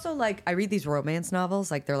there's also like, I read these romance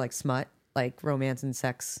novels, like they're like smut, like romance and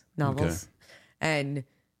sex novels. Okay. And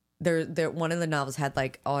they're one of the novels had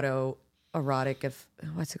like autoerotic,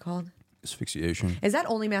 what's it called? Asphyxiation. Is that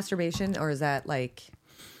only masturbation or is that like...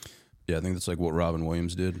 Yeah, I think that's like what Robin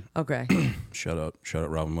Williams did. Okay. Shout out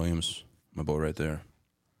Robin Williams. My boy right there.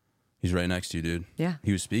 He's right next to you, dude. Yeah.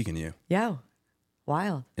 He was speaking to you. Yeah.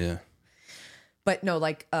 Wild. Yeah. But no,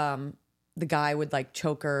 like the guy would like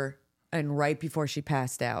choke her and right before she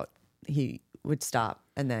passed out, he would stop.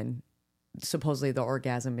 And then supposedly the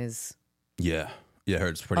orgasm is Yeah. Yeah, I heard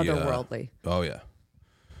it's pretty... otherworldly. Oh, yeah.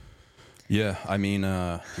 Yeah, I mean,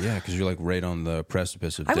 yeah, because you're like right on the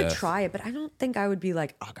precipice of I death. would try it, but I don't think I would be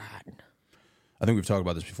like, oh God. I think we've talked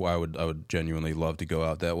about this before. I would genuinely love to go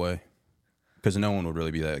out that way. Because no one would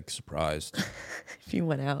really be that surprised. If you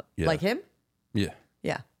went out. Yeah. Like him? Yeah.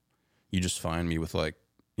 Yeah. You just find me with like,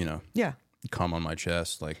 you know, Yeah. cum on my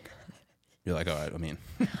chest. Like, you're like, all right, I mean.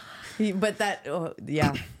 But that,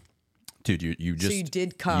 yeah. Dude, you just. So you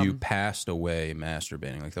did cum. You passed away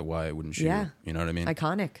masturbating. Like, that. Why wouldn't you? Yeah. You know what I mean?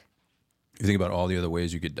 Iconic. You think about all the other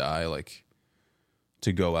ways you could die, like,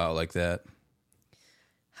 to go out like that.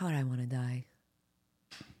 How would I want to die?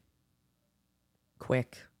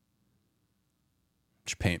 Quick.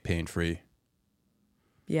 Just pain-free.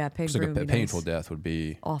 Yeah, pain-free Like a painful death would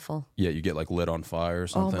be... awful. Yeah, you get like lit on fire or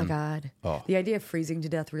something. Oh my God. Oh. The idea of freezing to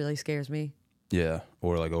death really scares me. Yeah,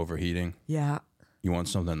 or like overheating. Yeah. You want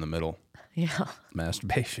something in the middle. Yeah.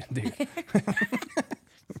 Masturbation, dude.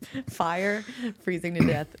 Fire, freezing to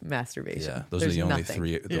death, masturbation. Yeah, those There's are the only nothing.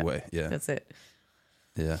 three the way. Yeah, That's it.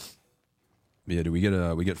 yeah, yeah. Do we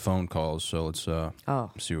get phone calls? So let's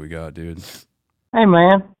see what we got, dude. Hey,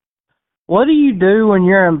 man, what do you do when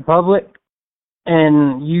you're in public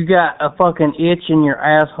and you got a fucking itch in your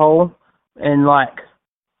asshole and, like,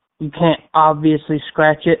 you can't obviously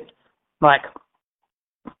scratch it? Like,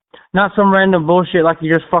 not some random bullshit like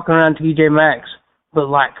you're just fucking around TJ Maxx, but,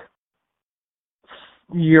 like,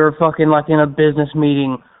 you're fucking, like, in a business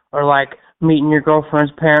meeting or, like, meeting your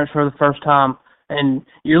girlfriend's parents for the first time and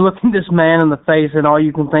you're looking this man in the face and all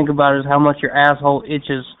you can think about is how much your asshole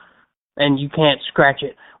itches and you can't scratch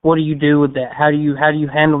it. What do you do with that? How do you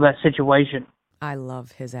handle that situation? I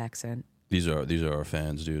love his accent. These are our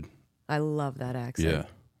fans, dude. I love that accent. Yeah,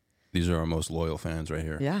 these are our most loyal fans right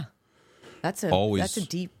here. Yeah. That's a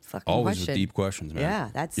deep fucking always question. with deep questions, man. Yeah,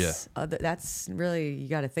 that's really, you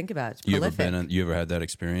got to think about. It's You prolific. you ever had that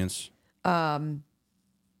experience? Yeah,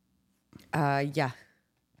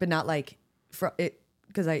 but not like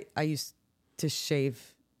because I used to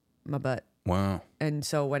shave my butt, Wow. and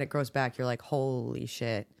so when it grows back, you're like, holy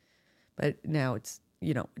shit. But now it's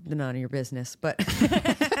none of your business. But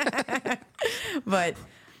but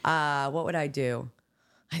what would I do?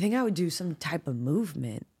 I think I would do some type of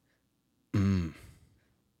movement.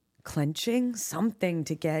 Clenching, something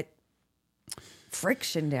to get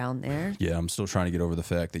friction down there. Yeah, I'm still trying to get over the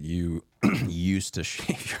fact that you used to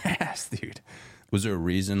shave your ass, dude. Was there a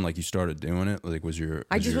reason, like, you started doing it? Like, was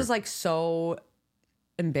like so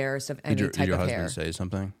embarrassed of any did type your of husband hair. say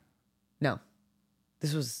something? No,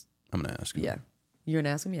 this was. I'm gonna ask him. Yeah, you're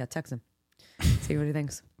gonna ask him. Yeah, text him. See what he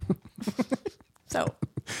thinks. So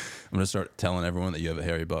I'm gonna start telling everyone that you have a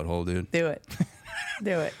hairy butthole, dude. do it.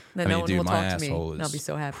 Do it. Then no one dude, will my talk to me. asshole And I'll be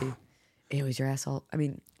so happy. It was your asshole. I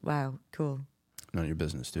mean, wow, cool. None of your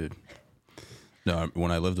business, dude. No,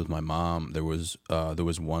 when I lived with my mom, there was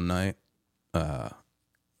one night. I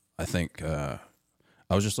think I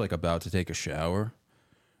was just like about to take a shower,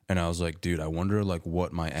 and I was like, dude, I wonder like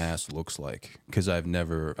what my ass looks like because I had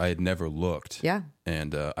never looked. Yeah.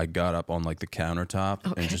 And I got up on like the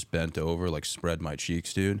countertop and just bent over, like spread my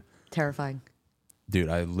cheeks, dude. Terrifying. Dude,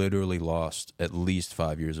 I literally lost at least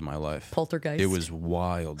 5 years of my life. Poltergeist. It was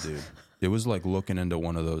wild, dude. It was like looking into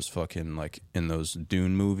one of those fucking, like, in those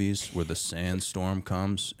Dune movies where the sandstorm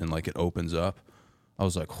comes and, like, it opens up. I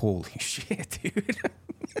was like, holy shit, dude.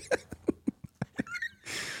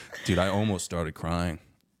 Dude, I almost started crying.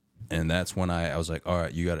 And that's when I was like, all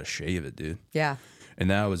right, you got to shave it, dude. Yeah. And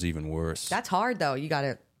that was even worse. That's hard, though. You got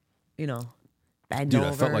to, bend Dude, over.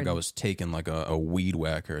 I felt like I was taking like a weed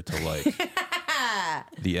whacker to like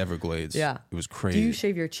the Everglades. Yeah. It was crazy. Do you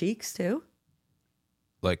shave your cheeks, too?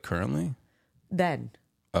 Like currently? Then.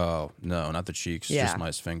 Oh, no, not the cheeks, Yeah. just my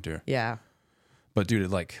sphincter. Yeah. But dude,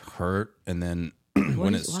 it like hurt. And then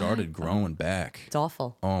when it started growing back, It's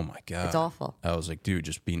awful. oh my God. It's awful. I was like, dude,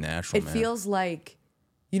 just be natural, It man. feels like,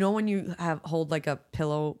 when you hold like a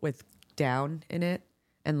pillow with down in it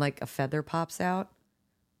and like a feather pops out?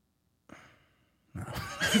 No.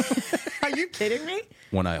 Are you kidding me?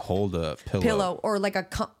 When I hold a Pillow or like a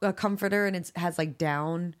comforter and it has like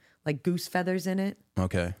down, like goose feathers in it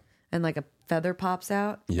Okay. and like a feather pops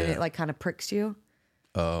out Yeah. and it like kind of pricks you.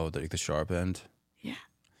 Oh, the sharp end? Yeah.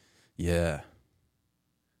 Yeah.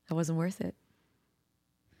 That wasn't worth it.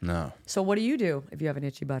 No. So what do you do if you have an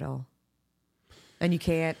itchy butthole? And you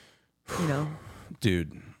can't,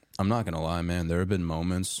 Dude, I'm not going to lie, man. There have been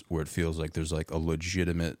moments where it feels like there's like a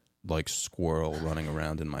legitimate like squirrel running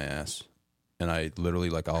around in my ass. And I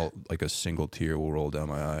literally like a single tear will roll down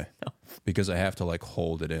my eye because I have to like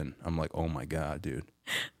hold it in. I'm like, oh my God, dude.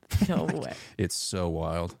 No way. It's so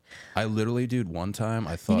wild. I literally, dude, one time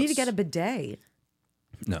I thought You need to get a bidet.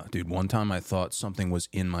 No, dude, one time I thought something was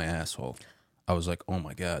in my asshole. I was like, oh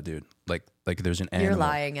my God, dude. Like there's an animal. You're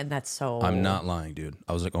lying, and that's so. I'm not lying, dude.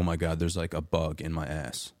 I was like, oh my God, there's like a bug in my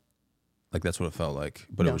ass. Like that's what it felt like.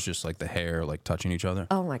 But it was just like the hair like touching each other.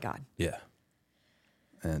 Oh my God. Yeah.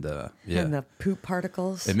 And yeah. And the poop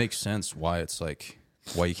particles. It makes sense why it's like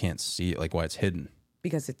why you can't see it, like why it's hidden.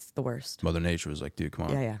 Because it's the worst. Mother Nature was like, dude, come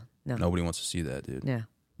on. Yeah. No. Nobody wants to see that, dude. Yeah.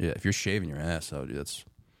 Yeah. If you're shaving your ass though, dude,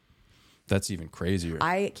 that's even crazier.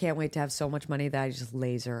 I can't wait to have so much money that I just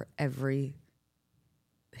laser every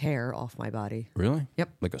hair off my body. Really? Yep.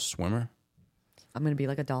 Like a swimmer? I'm going to be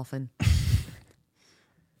like a dolphin.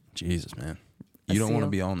 Jesus, man. A You don't want to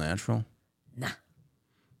seal? be all natural? Nah.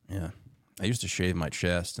 Yeah. I used to shave my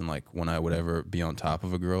chest, and like when I would ever be on top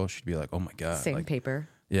of a girl, she'd be like, "Oh my God." Same like, paper.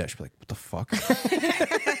 Yeah, she'd be like, "What the fuck?"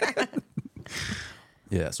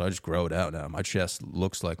 Yeah, so I just grow it out now. My chest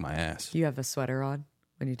looks like my ass. You have a sweater on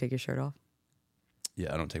when you take your shirt off?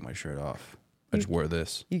 Yeah, I don't take my shirt off. I just wear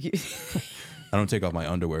this. You I don't take off my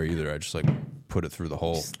underwear either. I just like put it through the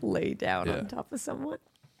hole. just lay down Yeah. on top of someone.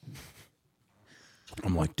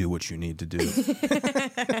 I'm like, do what you need to do.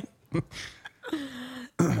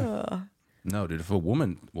 No, dude, if a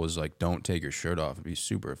woman was like, don't take your shirt off, I'd be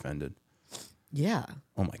super offended. Yeah.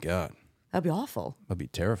 Oh my God. That'd be awful. That'd be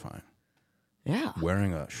terrifying. Yeah.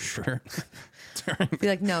 Wearing a shirt. Be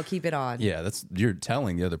like, no, keep it on. Yeah, you're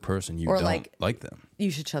telling the other person you Or don't like- them. You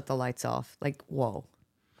should shut the lights off. Like, whoa.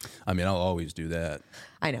 I mean, I'll always do that.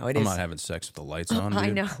 I know, it I'm is. not having sex with the lights on. I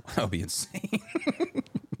Dude. know. That would be insane.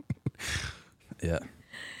 Yeah.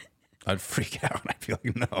 I'd freak out. I'd be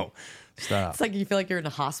like, no, stop. It's like you feel like you're in a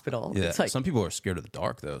hospital. Yeah. It's like, Some people are scared of the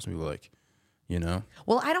dark, though. Some people are like,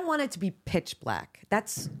 well, I don't want it to be pitch black.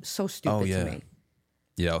 That's so stupid Oh, yeah. to me.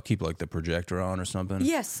 Yeah, I'll keep like the projector on or something.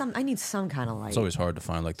 Yes, I need some kind of light. It's always hard to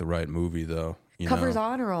find like the right movie, though. Covers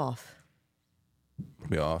on or off?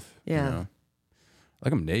 Be off. Yeah.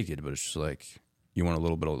 Like I'm naked, but it's just like you want a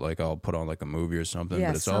little bit of like I'll put on like a movie or something, Yeah,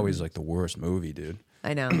 but it's always like the worst movie, dude.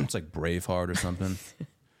 I know. It's like Braveheart or something.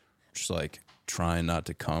 Just like trying not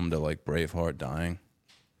to come to like Braveheart dying.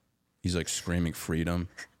 He's like screaming freedom.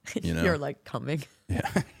 You're like coming. Yeah.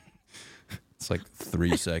 It's like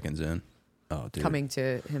 3 seconds in. Oh, dude. Coming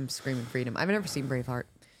to him screaming freedom. I've never seen Braveheart.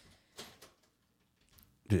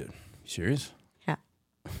 Dude, you serious? Yeah.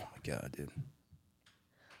 Oh my God, dude.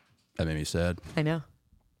 That made me sad. I know.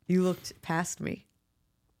 You looked past me.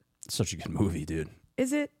 It's such a good movie, dude.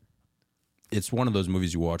 Is it? It's one of those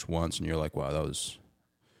movies you watch once and you're like, wow, that was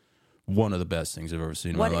one of the best things I've ever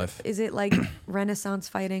seen in my life. Is it like Renaissance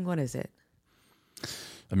fighting? What is it?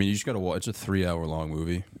 I mean, you just got to watch. It's a 3-hour long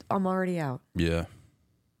movie. I'm already out. Yeah.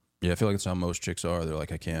 Yeah, I feel like it's how most chicks are. They're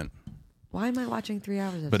like, I can't. Why am I watching 3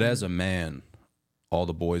 hours of But film? as a man, all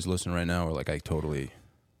the boys listening right now are like, I totally.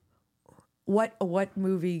 What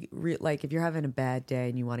movie, like if you're having a bad day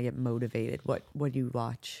and you want to get motivated, what do you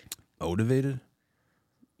watch? Motivated?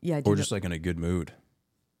 Yeah. Or just like in a good mood?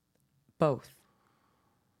 both.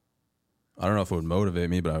 I don't know if it would motivate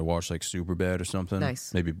me, but I watch like Superbad or something.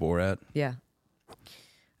 Nice. Maybe Borat. Yeah.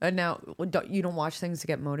 Now, you don't watch things to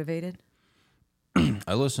get motivated?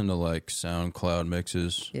 I listen to like SoundCloud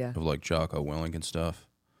mixes Yeah. of like Jocko Willink and stuff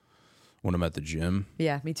when I'm at the gym.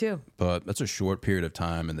 Yeah, me too. But that's a short period of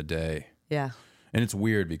time in the day. Yeah. And it's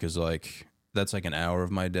weird because like that's like an hour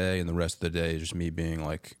of my day, and the rest of the day is just me being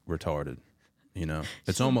like retarded. You know,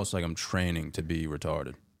 it's almost like I'm training to be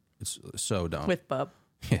retarded. It's so dumb. With Bub.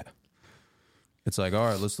 Yeah. It's like, all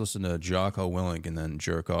right, let's listen to Jocko Willink and then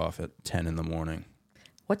jerk off at 10 in the morning.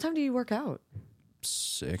 What time do you work out?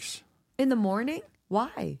 6. In the morning?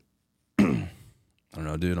 Why? I don't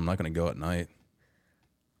know, dude. I'm not going to go at night.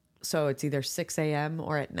 So it's either 6 a.m.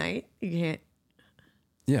 or at night? You can't.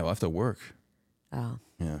 Yeah, we'll have to work. Oh.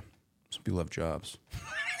 Yeah. Some people have jobs.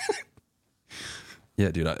 Yeah,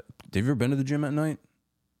 dude. Have you ever been to the gym at night?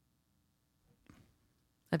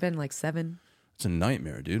 I've been like 7. It's a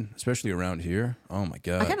nightmare, dude. Especially around here. Oh, my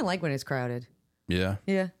God. I kind of like when it's crowded. Yeah?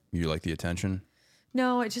 Yeah. You like the attention?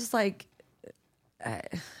 No, it's just like, I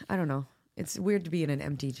don't know. It's weird to be in an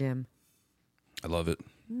empty gym. I love it.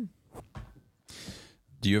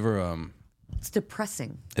 Do you ever, It's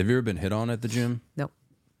depressing. have you ever been hit on at the gym? No.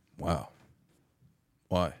 Wow.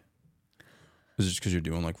 Why? Is it just because you're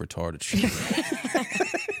doing like retarded shit?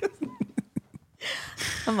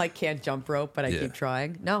 I'm like, can't jump rope, but I Yeah. keep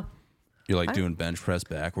trying. No. You're like doing bench press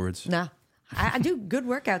backwards? Nah. I do good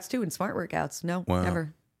workouts too and smart workouts. No, Wow.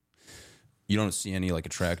 never. You don't see any like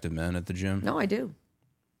attractive men at the gym? No, I do.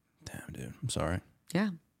 Damn, dude. I'm sorry. Yeah.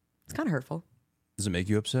 It's kind of hurtful. Does it make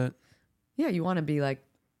you upset? Yeah, you want to be like,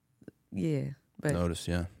 yeah. But Notice,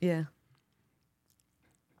 yeah. yeah.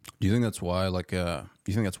 Do you think that's why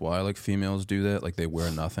like females do that? Like they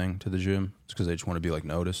wear nothing to the gym? It's because they just want to be like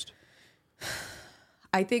noticed?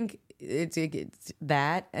 I think it's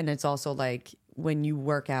that, and it's also like when you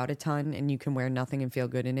work out a ton and you can wear nothing and feel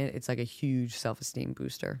good in it, it's like a huge self-esteem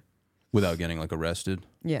booster. Without getting like arrested?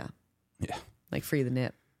 Yeah. Yeah. Like free the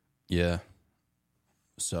nip. Yeah.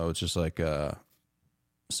 So it's just like a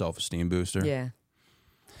self-esteem booster? Yeah.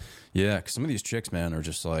 Yeah, because some of these chicks, man, are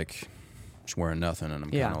just like just wearing nothing, and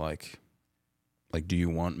I'm Yeah. kind of like, do you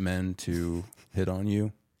want men to hit on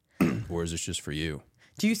you, or is this just for you?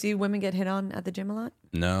 Do you see women get hit on at the gym a lot?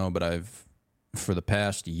 No, but for the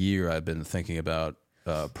past year, I've been thinking about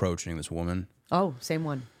approaching this woman. Oh, same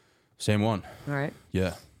one. Same one, All right.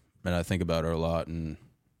 yeah. And I think about her a lot, and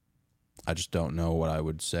I just don't know what I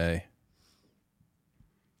would say.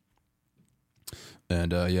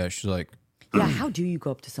 And yeah, she's like, Yeah, how do you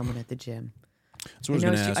go up to someone at the gym? that's what I was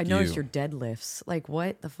going to ask I you. noticed your deadlifts. Like,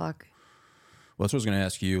 what the fuck? Well, that's what I was going to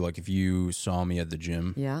ask you. Like, if you saw me at the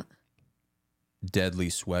gym, Yeah. deadly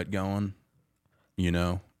sweat going, you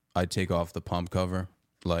know, I'd take off the pump cover.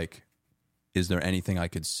 Like, is there anything I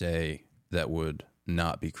could say that would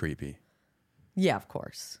not be creepy? Yeah, of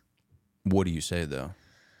course. What do you say, though?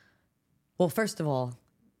 Well, first of all,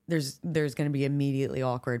 there's going to be immediately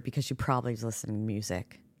awkward because she probably is listening to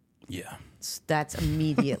music. Yeah. That's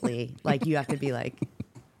immediately like you have to be like,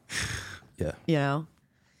 Yeah. you know?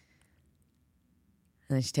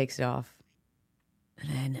 And then she takes it off. And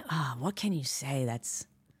then, what can you say that's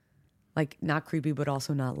like not creepy, but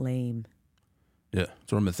also not lame? Yeah.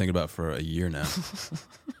 That's what I've been thinking about for a year now.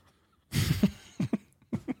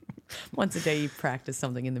 Once a day, you practice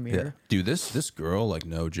something in the Yeah. mirror. Dude, this girl, like,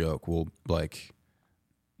 no joke, will, like,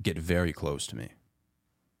 get very close to me.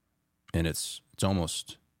 And it's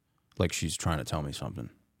almost like she's trying to tell me something.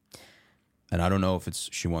 And I don't know if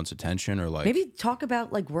she wants attention or, like... Maybe talk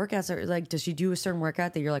about like workouts or like, does she do a certain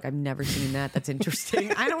workout that you're like, I've never seen that. That's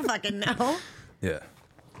interesting. I don't fucking know. Yeah.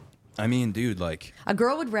 I mean, dude, like... A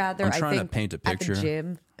girl would rather, I'm I trying to think, paint a at picture. the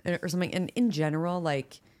gym or something. And in general,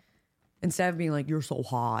 like, instead of being like, you're so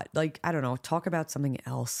hot, like, I don't know, talk about something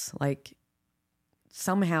else. Like,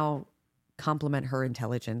 somehow compliment her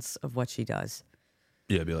intelligence of what she does.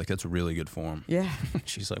 Yeah, be like, that's a really good form. Yeah.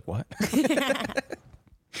 She's like, what?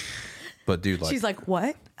 But, dude, like... She's like,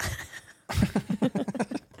 what?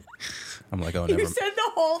 I'm like, oh, You never... said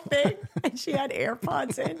the whole thing and she had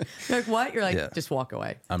AirPods in. You're like, what? You're like, Yeah. just walk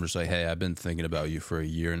away. I'm just like, hey, I've been thinking about you for a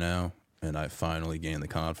year now, and I finally gained the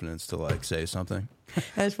confidence to, like, say something.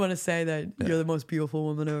 I just want to say that you're the most beautiful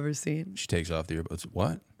woman I've ever seen. She takes off the earbuds.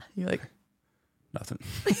 What? You're like, Nothing.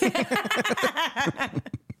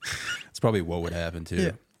 It's probably what would happen, too.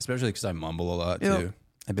 Yeah. Especially because I mumble a lot, too. Yeah.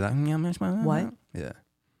 I'd be like, What? Yeah.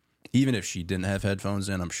 Even if she didn't have headphones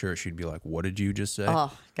in, I'm sure she'd be like, what did you just say?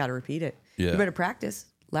 oh, got to repeat it. Yeah. You better practice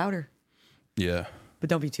louder, Yeah. but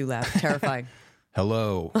don't be too loud. Terrifying.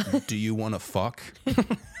 Hello, do you want to fuck?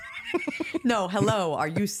 No, hello. Are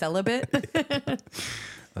you celibate?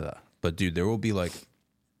 But, dude, there will be, like...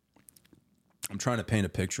 I'm trying to paint a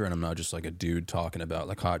picture, and I'm not just, like, a dude talking about,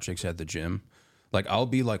 like, hot chicks at the gym. Like, I'll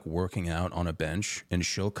be, like, working out on a bench, and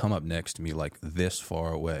she'll come up next to me, like, this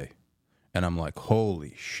far away. And I'm like,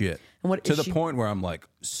 holy shit. And what to is the she- point where I'm, like,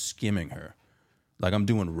 skimming her. Like I'm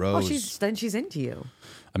doing rows. Oh, she's into you.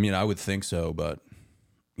 I mean, I would think so, but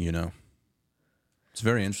you know, it's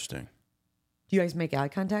very interesting. Do you guys make eye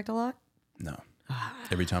contact a lot? No.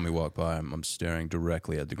 Every time we walk by, I'm staring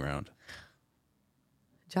directly at the ground.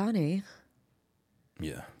 Johnny,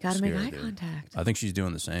 Yeah. gotta make scary, eye dude. contact. I think she's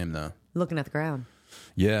doing the same though. Looking at the ground.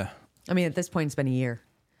 Yeah. I mean, at this point, it's been a year.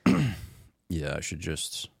 Yeah, I should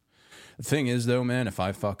just. The thing is, though, man, if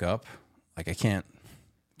I fuck up, like I can't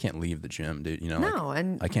leave the gym, dude. You know, No, like,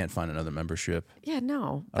 and I can't find another membership. yeah,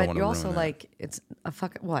 no. I don't But wanna you're also ruin that. like, it's a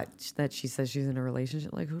fuck. What that she says she's in a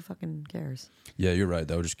relationship. Like, who fucking cares? Yeah, you're right.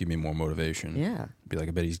 That would just give me more motivation. Yeah. Be like,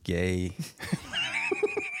 I bet he's gay.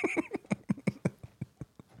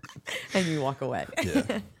 And you walk away.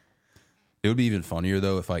 Yeah. It would be even funnier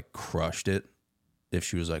though if I crushed it. If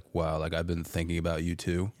she was like, "Wow, like I've been thinking about you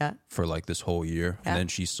too Yeah. for like this whole year," Yeah. and then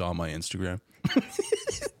she saw my Instagram.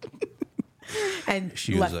 And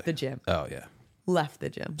She was left like, the gym. "Oh yeah." Left the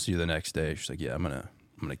gym. See you the next day. She's like, "Yeah, I'm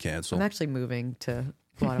gonna cancel." I'm actually moving to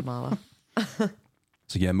Guatemala.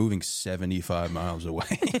 So yeah, moving 75 miles away.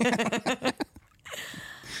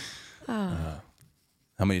 How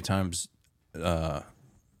many times?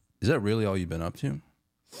 Is that really all you've been up to?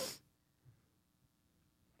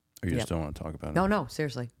 Or you Yep. just don't want to talk about it? No,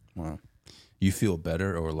 seriously. Wow. You feel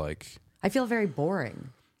better or like? I feel very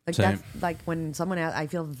boring. Like Same. that's like when someone else, I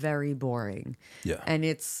feel very boring. Yeah. And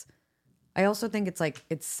I also think it's like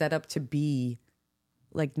it's set up to be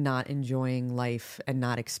like not enjoying life and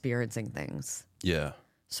not experiencing things. Yeah.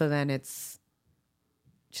 So then it's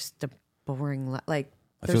just a boring like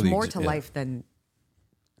I there's feel the more ex- to yeah. life than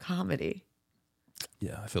comedy.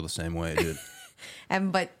 Yeah, I feel the same way, dude.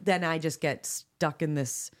 But then I just get stuck in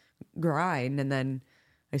this grind, and then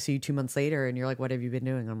I see you 2 months later and you're like, what have you been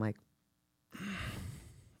doing? I'm like,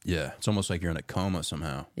 Yeah, it's almost like you're in a coma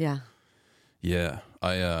somehow. yeah. Yeah,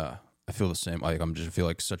 I feel the same. Like I'm just feel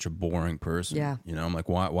like such a boring person. Yeah. You know, I'm like,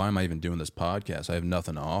 why am I even doing this podcast? I have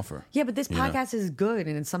nothing to offer. Yeah, but this You know? podcast is good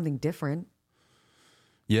and it's something different.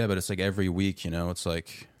 Yeah, but it's like every week, you know, it's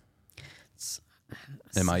like,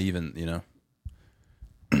 am I even, you know?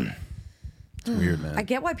 It's weird, man. I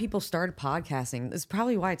get why people started podcasting. It's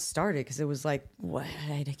probably why it started, because it was like, what?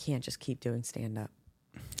 I can't just keep doing stand up.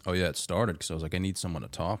 Oh yeah, it started because I was like, I need someone to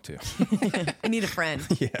talk to. I need a friend.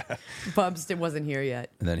 Yeah. Bubs wasn't here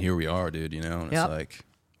yet. And then here we are, dude, you know? And Yep. it's like,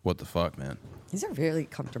 what the fuck, man? These are really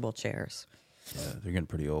comfortable chairs. Yeah, they're getting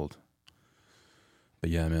pretty old. But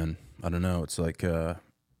yeah, man, I don't know. It's like, it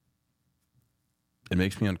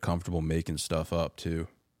makes me uncomfortable making stuff up too.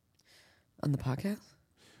 On the podcast?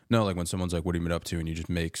 No, like when someone's like, what have you been up to? And you just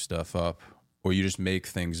make stuff up or you just make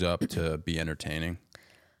things up to be entertaining.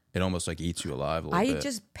 It almost like eats you alive a little I bit.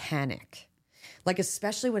 just panic. Like,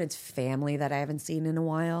 especially when it's family that I haven't seen in a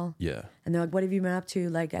while. Yeah. And they're like, what have you been up to?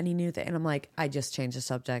 Like, any new thing? And I'm like, I just changed the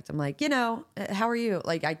subject. I'm like, how are you?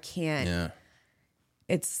 Like, I can't. Yeah.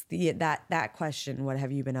 It's that question, what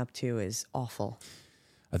have you been up to, is awful.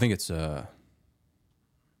 I think it's, I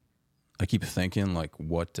keep thinking like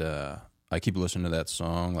I keep listening to that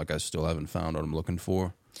song. Like I still haven't found what I'm looking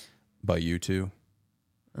for by U2.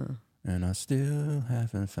 And I still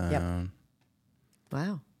haven't found.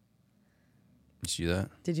 Wow. You see that?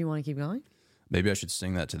 Did you want to keep going? Maybe I should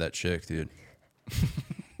sing that to that chick, dude.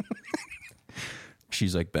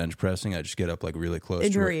 She's like bench pressing. I just get up like really close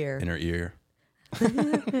In to her ear. In her ear.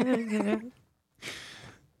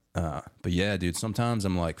 But yeah, dude, sometimes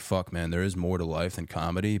I'm like, fuck, man, there is more to life than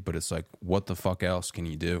comedy, but it's like, what the fuck else can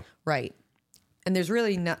you do? Right. And there's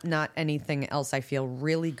really not anything else I feel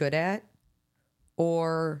really good at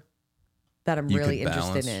or that I'm You really could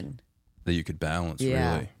interested balance. in. That you could balance,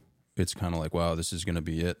 Yeah. really. It's kind of like, wow, this is going to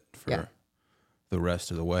be it for Yeah. the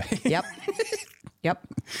rest of the way. Yep. Yep.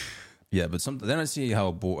 Yeah, but then I see how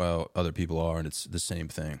other people are, and it's the same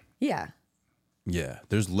thing. Yeah. Yeah,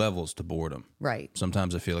 there's levels to boredom. Right.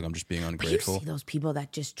 Sometimes I feel like I'm just being But you ungrateful. see those people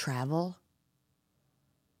that just travel?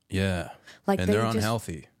 Yeah, Like and they they're just-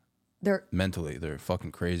 unhealthy They're, mentally. They're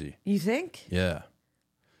fucking crazy. you think? Yeah,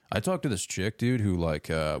 I talked to this chick, dude, who like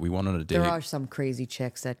we went on a date. There are some crazy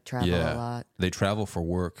chicks that travel a lot. They travel for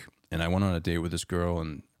work, and I went on a date with this girl,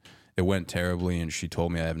 and it went terribly. And she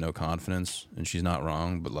told me I have no confidence, and she's not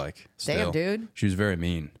wrong, but like, still, Damn, dude. she was very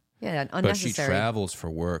mean. Yeah, But she unnecessary. travels for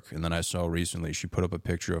work, and then I saw recently she put up a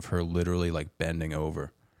picture of her literally like bending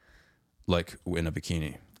over, like in a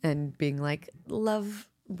bikini. And being like, love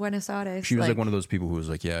Buenos Aires. She was like one of those people who was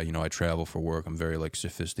like, yeah, I travel for work. I'm very like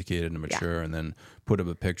sophisticated and mature, and then put up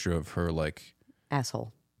a picture of her like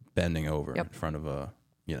asshole. bending over Yep. in front of a,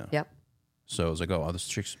 Yep. So I was like, oh, this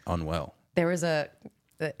chick's unwell. There was it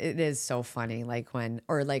is so funny, like when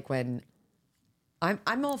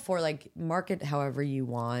I'm all for like market however you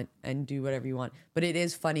want and do whatever you want, but it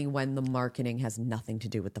is funny when the marketing has nothing to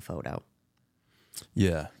do with the photo.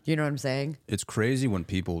 Yeah. You know what I'm saying? It's crazy when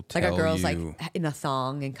people tell Like a girl's you... like in a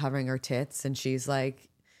thong and covering her tits, and she's like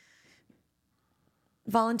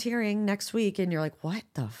volunteering next week, and you're like, what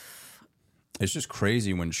the It's just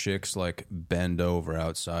crazy when chicks like bend over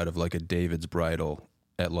outside of like a David's bridal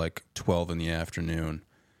at like 12 in the afternoon.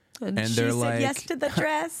 And And she they're said like, yes to the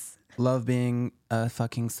dress. love being a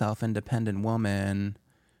fucking self-independent woman.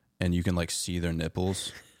 And you can like see their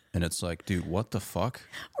nipples. And it's like, dude, what the fuck?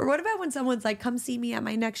 Or what about when someone's like, come see me at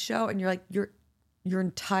my next show, and you're like, your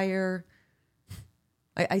entire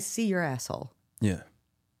I see your asshole. Yeah.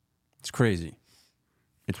 It's crazy.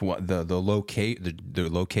 It's what the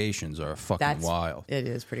locations are fucking wild. It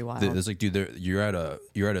is pretty wild. It's like, dude, you're at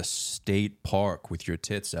a state park with your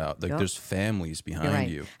tits out. Like, Yep. there's families behind You're right.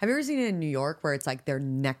 you. Have you ever seen it in New York where it's like they're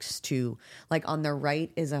next to, like on their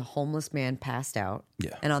right is a homeless man passed out,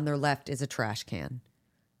 Yeah. and on their left is a trash can,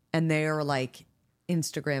 and they are like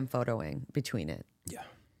Instagram photoing between it. Yeah,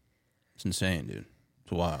 it's insane, dude.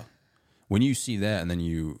 It's wild. When you see that, and then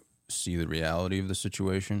you see the reality of the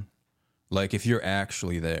situation, like if you're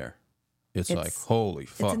actually there, it's like, holy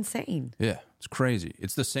fuck. It's insane. Yeah, it's crazy.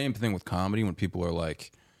 It's the same thing with comedy when people are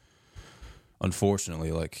like,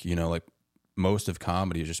 unfortunately, like, you know, like most of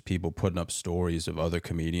comedy is just people putting up stories of other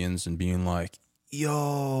comedians and being like,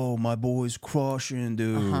 yo, my boy's crushing,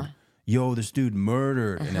 dude. Yo, this dude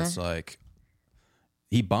murdered. And it's like,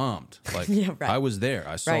 he bombed. Like, Yeah, right. I was there.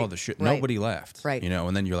 I saw Right, the shit. right. Nobody laughed. Right. You know,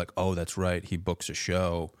 and then you're like, oh, that's right. He books a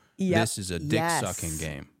show. Yep. This is a dick sucking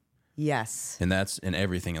game. Yes. And that's in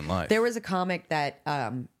everything in life. There was a comic that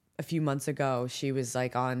a few months ago, she was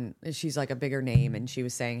like she's like a bigger name, and she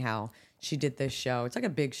was saying how she did this show. It's like a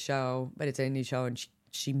big show, but it's an indie show, and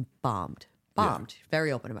she bombed.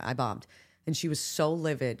 Very open about it. I bombed. And she was so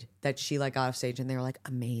livid that she like got off stage, and they were like,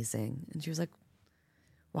 amazing. And she was like,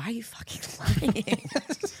 why are you fucking lying?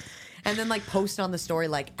 And then like post on the story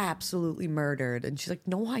like absolutely murdered. And she's like,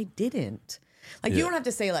 no, I didn't. Like, you don't have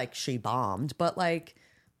to say like she bombed, but like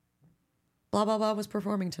blah, blah, blah was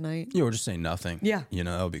performing tonight. You were just saying nothing. Yeah. You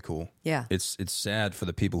know, that would be cool. Yeah. It's sad for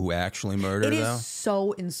the people who actually murder, It though. is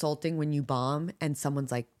so insulting when you bomb and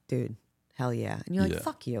someone's like, dude, hell yeah. And you're like, Yeah.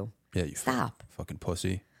 fuck you. Yeah, you Stop. fucking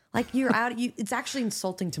pussy. Like, you're out. It's actually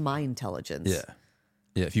insulting to my intelligence. Yeah.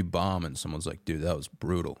 Yeah, if you bomb and someone's like, dude, that was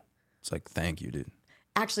brutal. It's like, thank you, dude.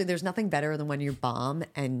 Actually, there's nothing better than when you bomb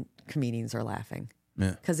and comedians are laughing.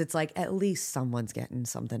 Yeah. Because it's like, at least someone's getting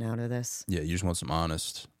something out of this. Yeah, you just want some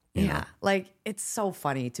honest. You Yeah. know? Like, it's so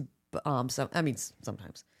funny to bomb sometimes.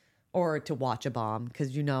 Or to watch a bomb,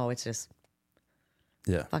 because you know it's just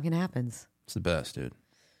Yeah. fucking happens. It's the best, dude.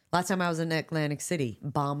 Last time I was in Atlantic City,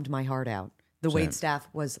 bombed my heart out. The Same. wait staff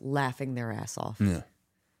was laughing their ass off, Yeah.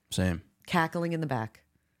 Same. cackling in the back.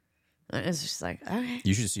 And it's just like, okay.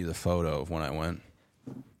 You should see the photo of when I went.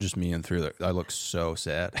 Just me and through there. I look so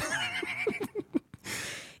sad.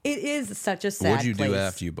 It is such a sad What'd you place. do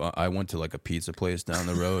after you I went to like a pizza place down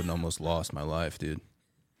the road and almost lost my life, dude.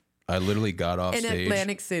 I literally got off in stage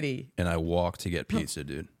Atlantic City? and I walked to get pizza,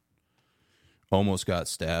 dude. Almost got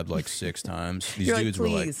stabbed like 6 times. These You're like, dudes were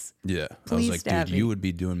like, "Please, yeah. I was please like, stab dude, me." you would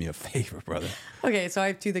be doing me a favor, brother. Okay, so I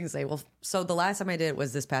have two things to say. Well, so the last time I did it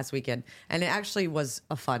was this past weekend, and it actually was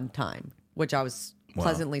a fun time, which I was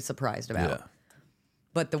pleasantly surprised about. Yeah.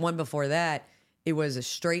 But the one before that, it was a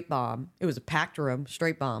straight bomb. It was a packed room,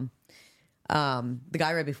 straight bomb. The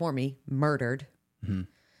guy right before me murdered,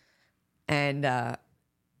 and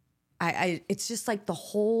I it's just like the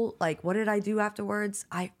whole like, what did I do afterwards?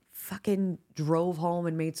 I fucking drove home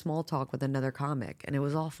and made small talk with another comic, and it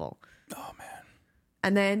was awful. Oh, man.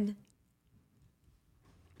 And then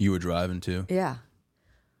You were driving too? yeah,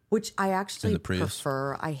 which I actually the Prius?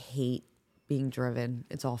 prefer. I hate being driven.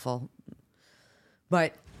 It's awful.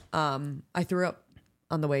 But I threw up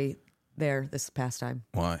on the way there this past time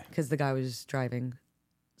Why? because the guy was driving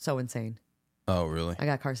so insane. Oh, really? I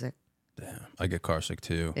got car sick. Damn. I get car sick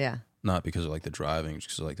too. Yeah. Not because of like the driving, just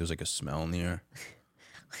because like there's like a smell in the air.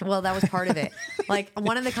 Well, that was part of it. Like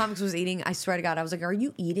one of the comics was eating. I swear to God, I was like, "Are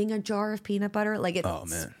you eating a jar of peanut butter?" Like it Oh,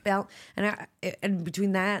 man. smelled. And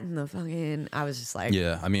between that and the fucking, I was just like,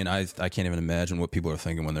 Yeah, I mean, I can't even imagine what people are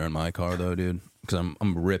thinking when they're in my car though, dude. Because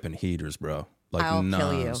I'm ripping heaters, bro. Like I'll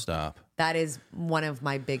kill you. nonstop. that is one of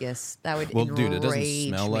my biggest. That would Well, dude, it doesn't enrage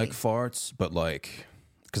smell me. like farts, but like,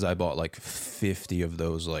 because I bought like 50 of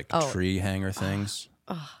those like Oh. tree hanger things,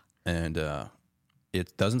 and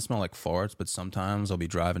it doesn't smell like farts, but sometimes I'll be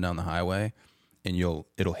driving down the highway, and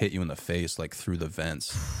it'll hit you in the face like through the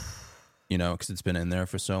vents. you know, because it's been in there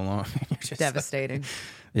for so long. You're just Devastating.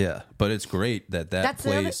 yeah, but it's great that That's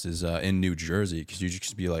the other- place is in New Jersey, because you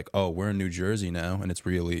just be like, oh, we're in New Jersey now, and it's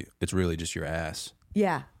really just your ass.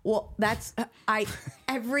 Yeah. Well, that's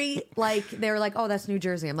every like they were like, oh, that's New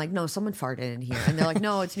Jersey. I'm like, no, someone farted in here, and they're like,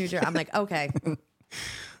 no, it's New Jersey. I'm like, okay.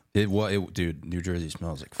 Dude, New Jersey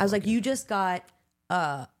smells like. I was like, you just got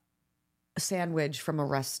a sandwich from a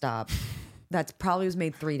rest stop that's probably was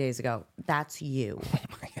made 3 days ago. That's you.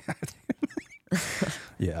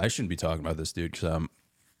 Yeah, I shouldn't be talking about this, dude, because I'm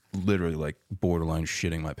literally like borderline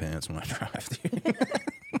shitting my pants when I drive, dude.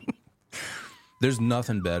 There's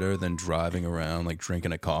nothing better than driving around, like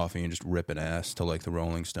drinking a coffee and just ripping ass to like the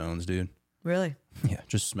Rolling Stones, dude. Really? Yeah,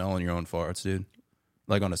 just smelling your own farts, dude.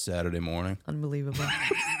 Like on a Saturday morning. Unbelievable.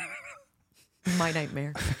 My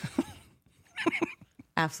nightmare.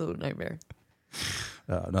 Absolute nightmare.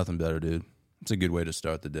 Nothing better, dude. It's a good way to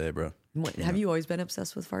start the day, bro. Have you always been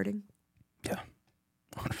obsessed with farting? Yeah,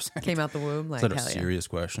 100%. Came out the womb like Is that a hell yeah. serious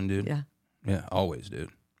question, dude? Yeah. Yeah, always, dude.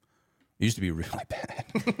 It used to be really bad.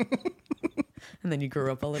 And then you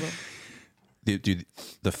grew up a little. Dude,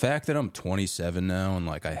 the fact that I'm 27 now and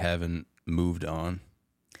like I haven't moved on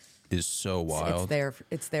is so wild.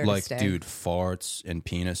 It's there Like, to stay. dude, farts and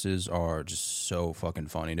penises are just so fucking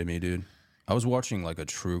funny to me, dude. I was watching like a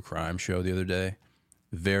true crime show the other day,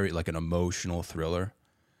 very like an emotional thriller,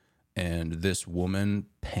 and this woman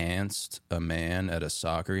pantsed a man at a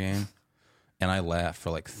soccer game, and I laughed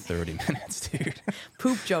for like 30 minutes, dude.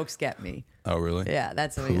 Poop jokes get me. Oh, really? Yeah,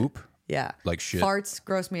 that's something. Poop? Yeah. Like shit? Farts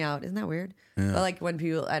gross me out. Isn't that weird? Yeah. But like when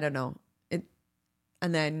people, I don't know.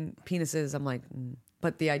 And then penises, I'm like,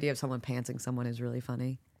 but the idea of someone pantsing someone is really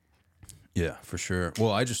funny. Yeah, for sure.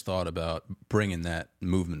 Well, I just thought about bringing that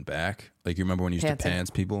movement back. Like, you remember when you used to Pantsing. pants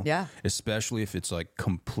people? Yeah. Especially if it's like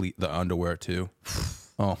complete, the underwear too.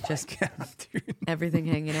 Oh my Just- God, dude. Everything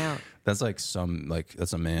hanging out. That's like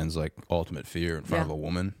that's a man's like ultimate fear in front of Yeah. a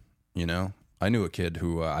woman, you know? I knew a kid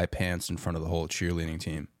who I pantsed in front of the whole cheerleading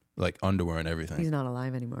team, like underwear and everything. He's not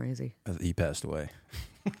alive anymore, is he? He passed away.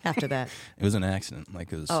 After that. It was an accident.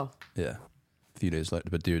 Like, it was, Oh. yeah, a few days later.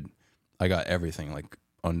 But dude, I got everything, like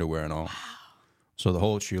underwear and all. So the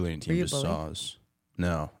whole cheerleading team you just bullied? saw us.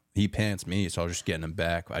 No, he pants me, so I was just getting him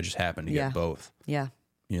back. I just happened to Yeah. get both, Yeah.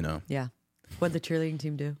 you know? Yeah. What'd the cheerleading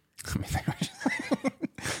team do? I mean,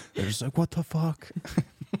 they're just like, what the fuck?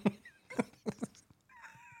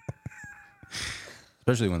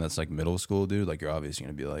 Especially when that's like middle school, dude. Like, you're obviously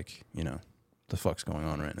going to be like, you know, the fuck's going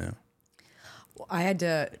on right now?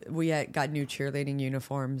 We got new cheerleading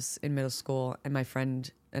uniforms in middle school, and my friend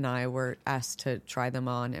and I were asked to try them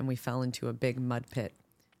on, and we fell into a big mud pit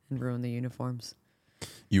and ruined the uniforms.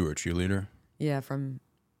 You were a cheerleader? Yeah, from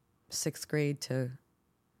 6th grade to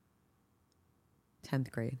 10th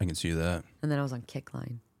grade. I can see that. And then I was on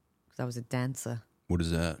Kickline because I was a dancer. What is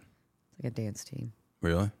that? It's like a dance team.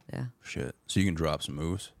 Really? Yeah. Shit. So you can drop some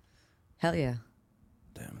moves? Hell yeah.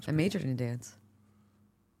 Damn. I majored in dance.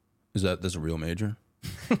 That's a real major?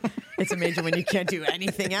 It's a major when you can't do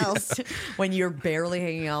anything else, when you're barely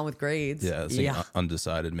hanging on with grades. Yeah, it's an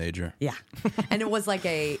undecided major. Yeah. And it was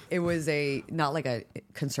not like a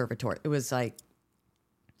conservatory. It was like,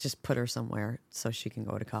 just put her somewhere so she can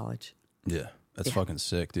go to college. Yeah, that's fucking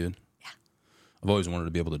sick, dude. Yeah. I've always wanted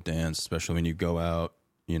to be able to dance, especially when you go out,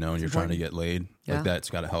 you know, and you're trying to get laid. Yeah. Like, that's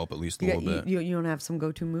got to help at least a little bit. You don't have some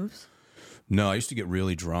go-to moves? No, I used to get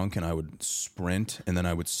really drunk and I would sprint and then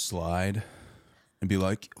I would slide and be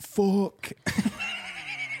like, fuck.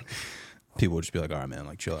 People would just be like, all right, man,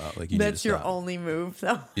 like, chill out. Like, you need That's to your stop. only move,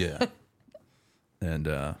 though. Yeah. And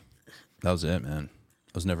that was it, man.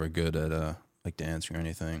 I was never good at like dancing or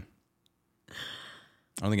anything. I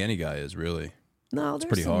don't think any guy is, really. No, It's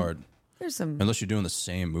pretty hard. There's some. Unless you're doing the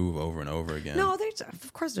same move over and over again. No,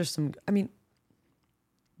 of course there's some. I mean,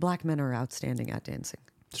 black men are outstanding at dancing.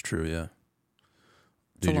 It's true, yeah.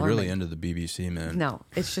 Dude, you're really alarming. into the BBC, man. No,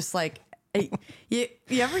 it's just like you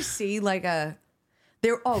ever see like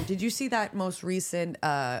did you see that most recent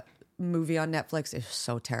movie on Netflix? It's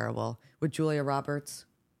so terrible with Julia Roberts.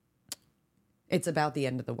 It's about the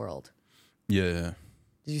end of the world. Yeah.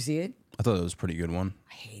 Did you see it? I thought it was a pretty good one.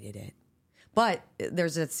 I hated it. But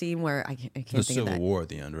there's a scene where I can't The think of Civil that. War at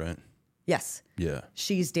the end, right? Yes. Yeah.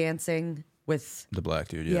 She's dancing with The black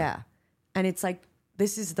dude, yeah. yeah. And it's like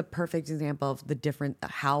this is the perfect example of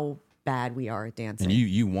how bad we are at dancing. And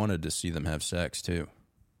you wanted to see them have sex, too.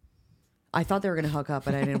 I thought they were going to hook up,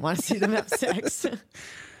 but I didn't want to see them have sex.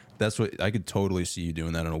 That's what I could totally see you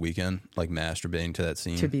doing that on a weekend, like masturbating to that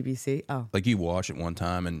scene. To BBC. Oh. Like, you watch it one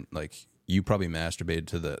time and like you probably masturbated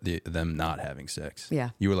to them not having sex. Yeah.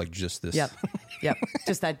 You were like just this. Yep. Yep.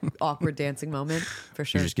 Just that awkward dancing moment for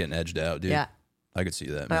sure. You're just getting edged out, dude. Yeah. I could see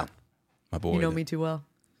that, man. Well, My boy. you know me too well.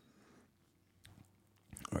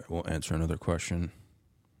 All right, we'll answer another question.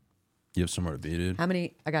 You have somewhere to be, dude? How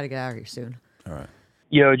many? I got to get out of here soon. All right.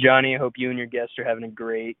 Yo, Johnny, I hope you and your guests are having a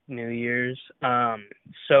great New Year's.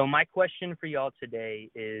 So my question for y'all today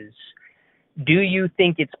is, do you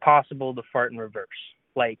think it's possible to fart in reverse?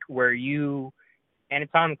 Like where you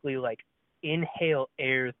anatomically like inhale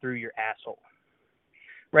air through your asshole,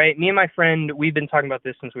 right? Me and my friend, we've been talking about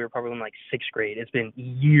this since we were probably in like 6th grade. It's been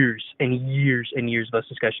years and years and years of us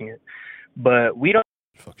discussing it, but we don't.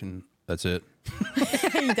 Fucking, that's it.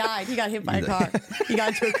 He died. He got hit by a car. He got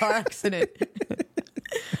into a car accident.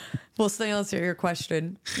 We'll still answer your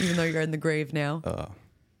question, even though you're in the grave now.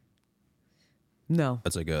 No.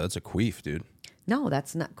 That's a queef, dude. No,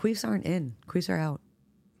 that's not. Queefs aren't in. Queefs are out.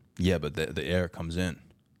 Yeah, but the air comes in.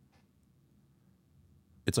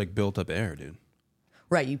 It's like built up air, dude.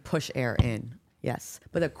 Right, you push air in. Yes,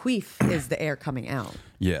 but a queef is the air coming out.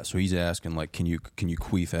 Yeah, so he's asking like, can you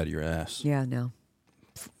queef out of your ass? Yeah, no.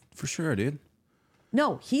 For sure, dude.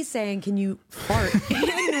 No, he's saying, can you fart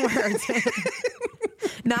inwards?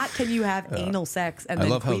 Not can you have anal sex and I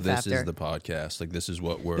then love how queef this after. is the podcast. Like this is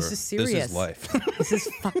what we're. This is serious. This is life. This is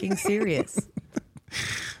fucking serious.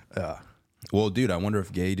 Well, dude, I wonder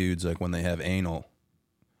if gay dudes like when they have anal,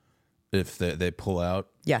 if they pull out.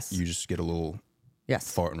 Yes. You just get a little.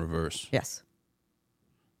 Yes. Fart in reverse. Yes.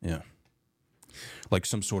 Yeah. Like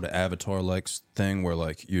some sort of Avatar-like thing where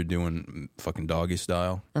like you're doing fucking doggy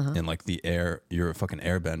style and like the air, you're a fucking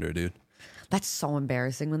airbender, dude. That's so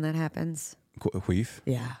embarrassing when that happens. Queef?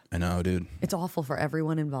 Yeah. I know, dude. It's awful for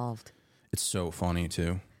everyone involved. It's so funny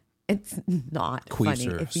too. It's not Queefs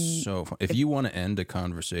funny. are so fun. If you want to end a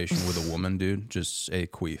conversation with a woman, dude, just say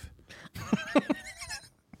queef.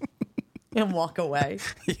 And walk away.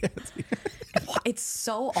 It's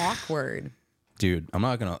so awkward. Dude, I'm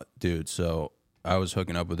not gonna. Dude, so I was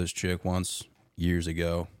hooking up with this chick once years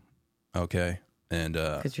ago. Okay, and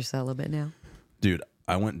Because you're celibate now. dude,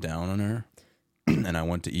 I went down on her, and I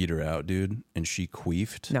went to eat her out, dude, and she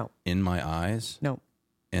queefed No. in my eyes, No.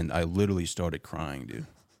 and I literally started crying, dude.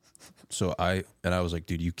 So I was like,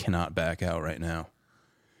 dude, you cannot back out right now,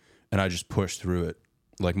 and I just pushed through it.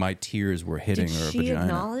 Like my tears were hitting Did her she vagina.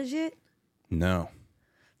 acknowledge it? No,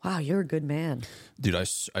 Wow, you're a good man. dude, I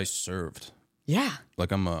served. Yeah.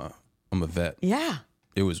 Like I'm a vet. Yeah.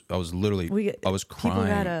 I was literally, I was people crying.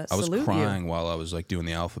 gotta I was salute you. crying while I was like doing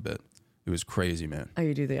the alphabet. It was crazy, man. Oh,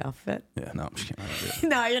 you do the alphabet? Yeah, no, I'm just kidding. I don't do it.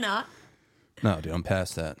 No, you're not. No, dude, I'm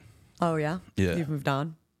past that. Oh, yeah? Yeah. You've moved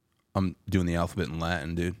on? I'm doing the alphabet in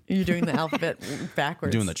Latin, dude. You're doing the alphabet I'm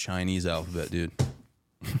backwards. doing the Chinese alphabet, dude.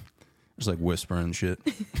 Just like whispering and shit.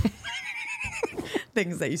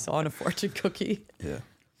 Things that you saw on a fortune cookie. Yeah.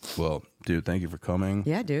 Well, dude, thank you for coming.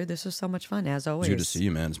 Yeah, dude, this was so much fun, as always. It's good to see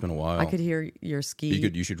you, man. It's been a while. I could hear your ski.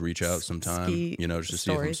 You should reach out sometime. ski You know, just to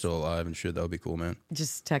see if I'm stories. still alive and shit. That would be cool, man.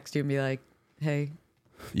 Just text you and be like, hey.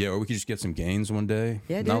 Yeah, or we could just get some gains one day.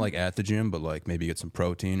 Yeah, dude. Not like at the gym, but like maybe get some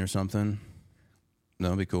protein or something. No,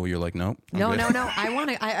 that'd be cool. You're like, nope. I'm No.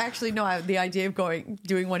 good. I actually know the idea of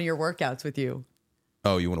doing one of your workouts with you.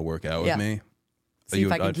 Oh, you want to work out with Yeah. me? See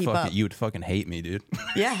if I can keep up. You would fucking hate me, dude.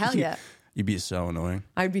 Yeah, hell yeah. You'd be so annoying.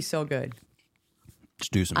 I'd be so good.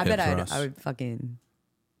 Just do some I hip bet thrusts. I would fucking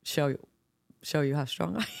show you how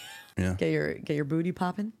strong I am. Yeah. Get your booty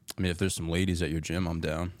popping. I mean, if there's some ladies at your gym, I'm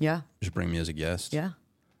down. Yeah. Just bring me as a guest. Yeah.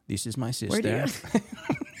 This is my sister. Where do you?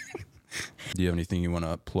 Do you have anything you want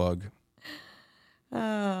to plug?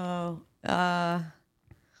 Oh,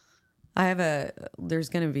 there's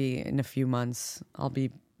going to be in a few months, I'll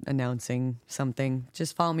be announcing something.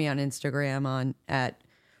 Just follow me on Instagram at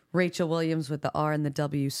Rachel Williams with the R and the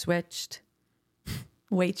W switched.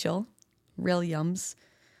 Rachel, Williams.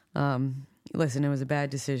 Listen, it was a bad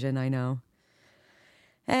decision, I know.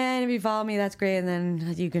 And if you follow me, that's great. And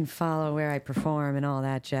then you can follow where I perform and all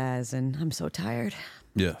that jazz. And I'm so tired.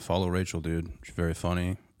 Yeah, follow Rachel, dude. She's very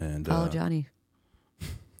funny. And Follow Johnny.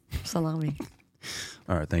 Salami.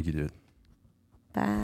 all right, thank you, dude. Bye.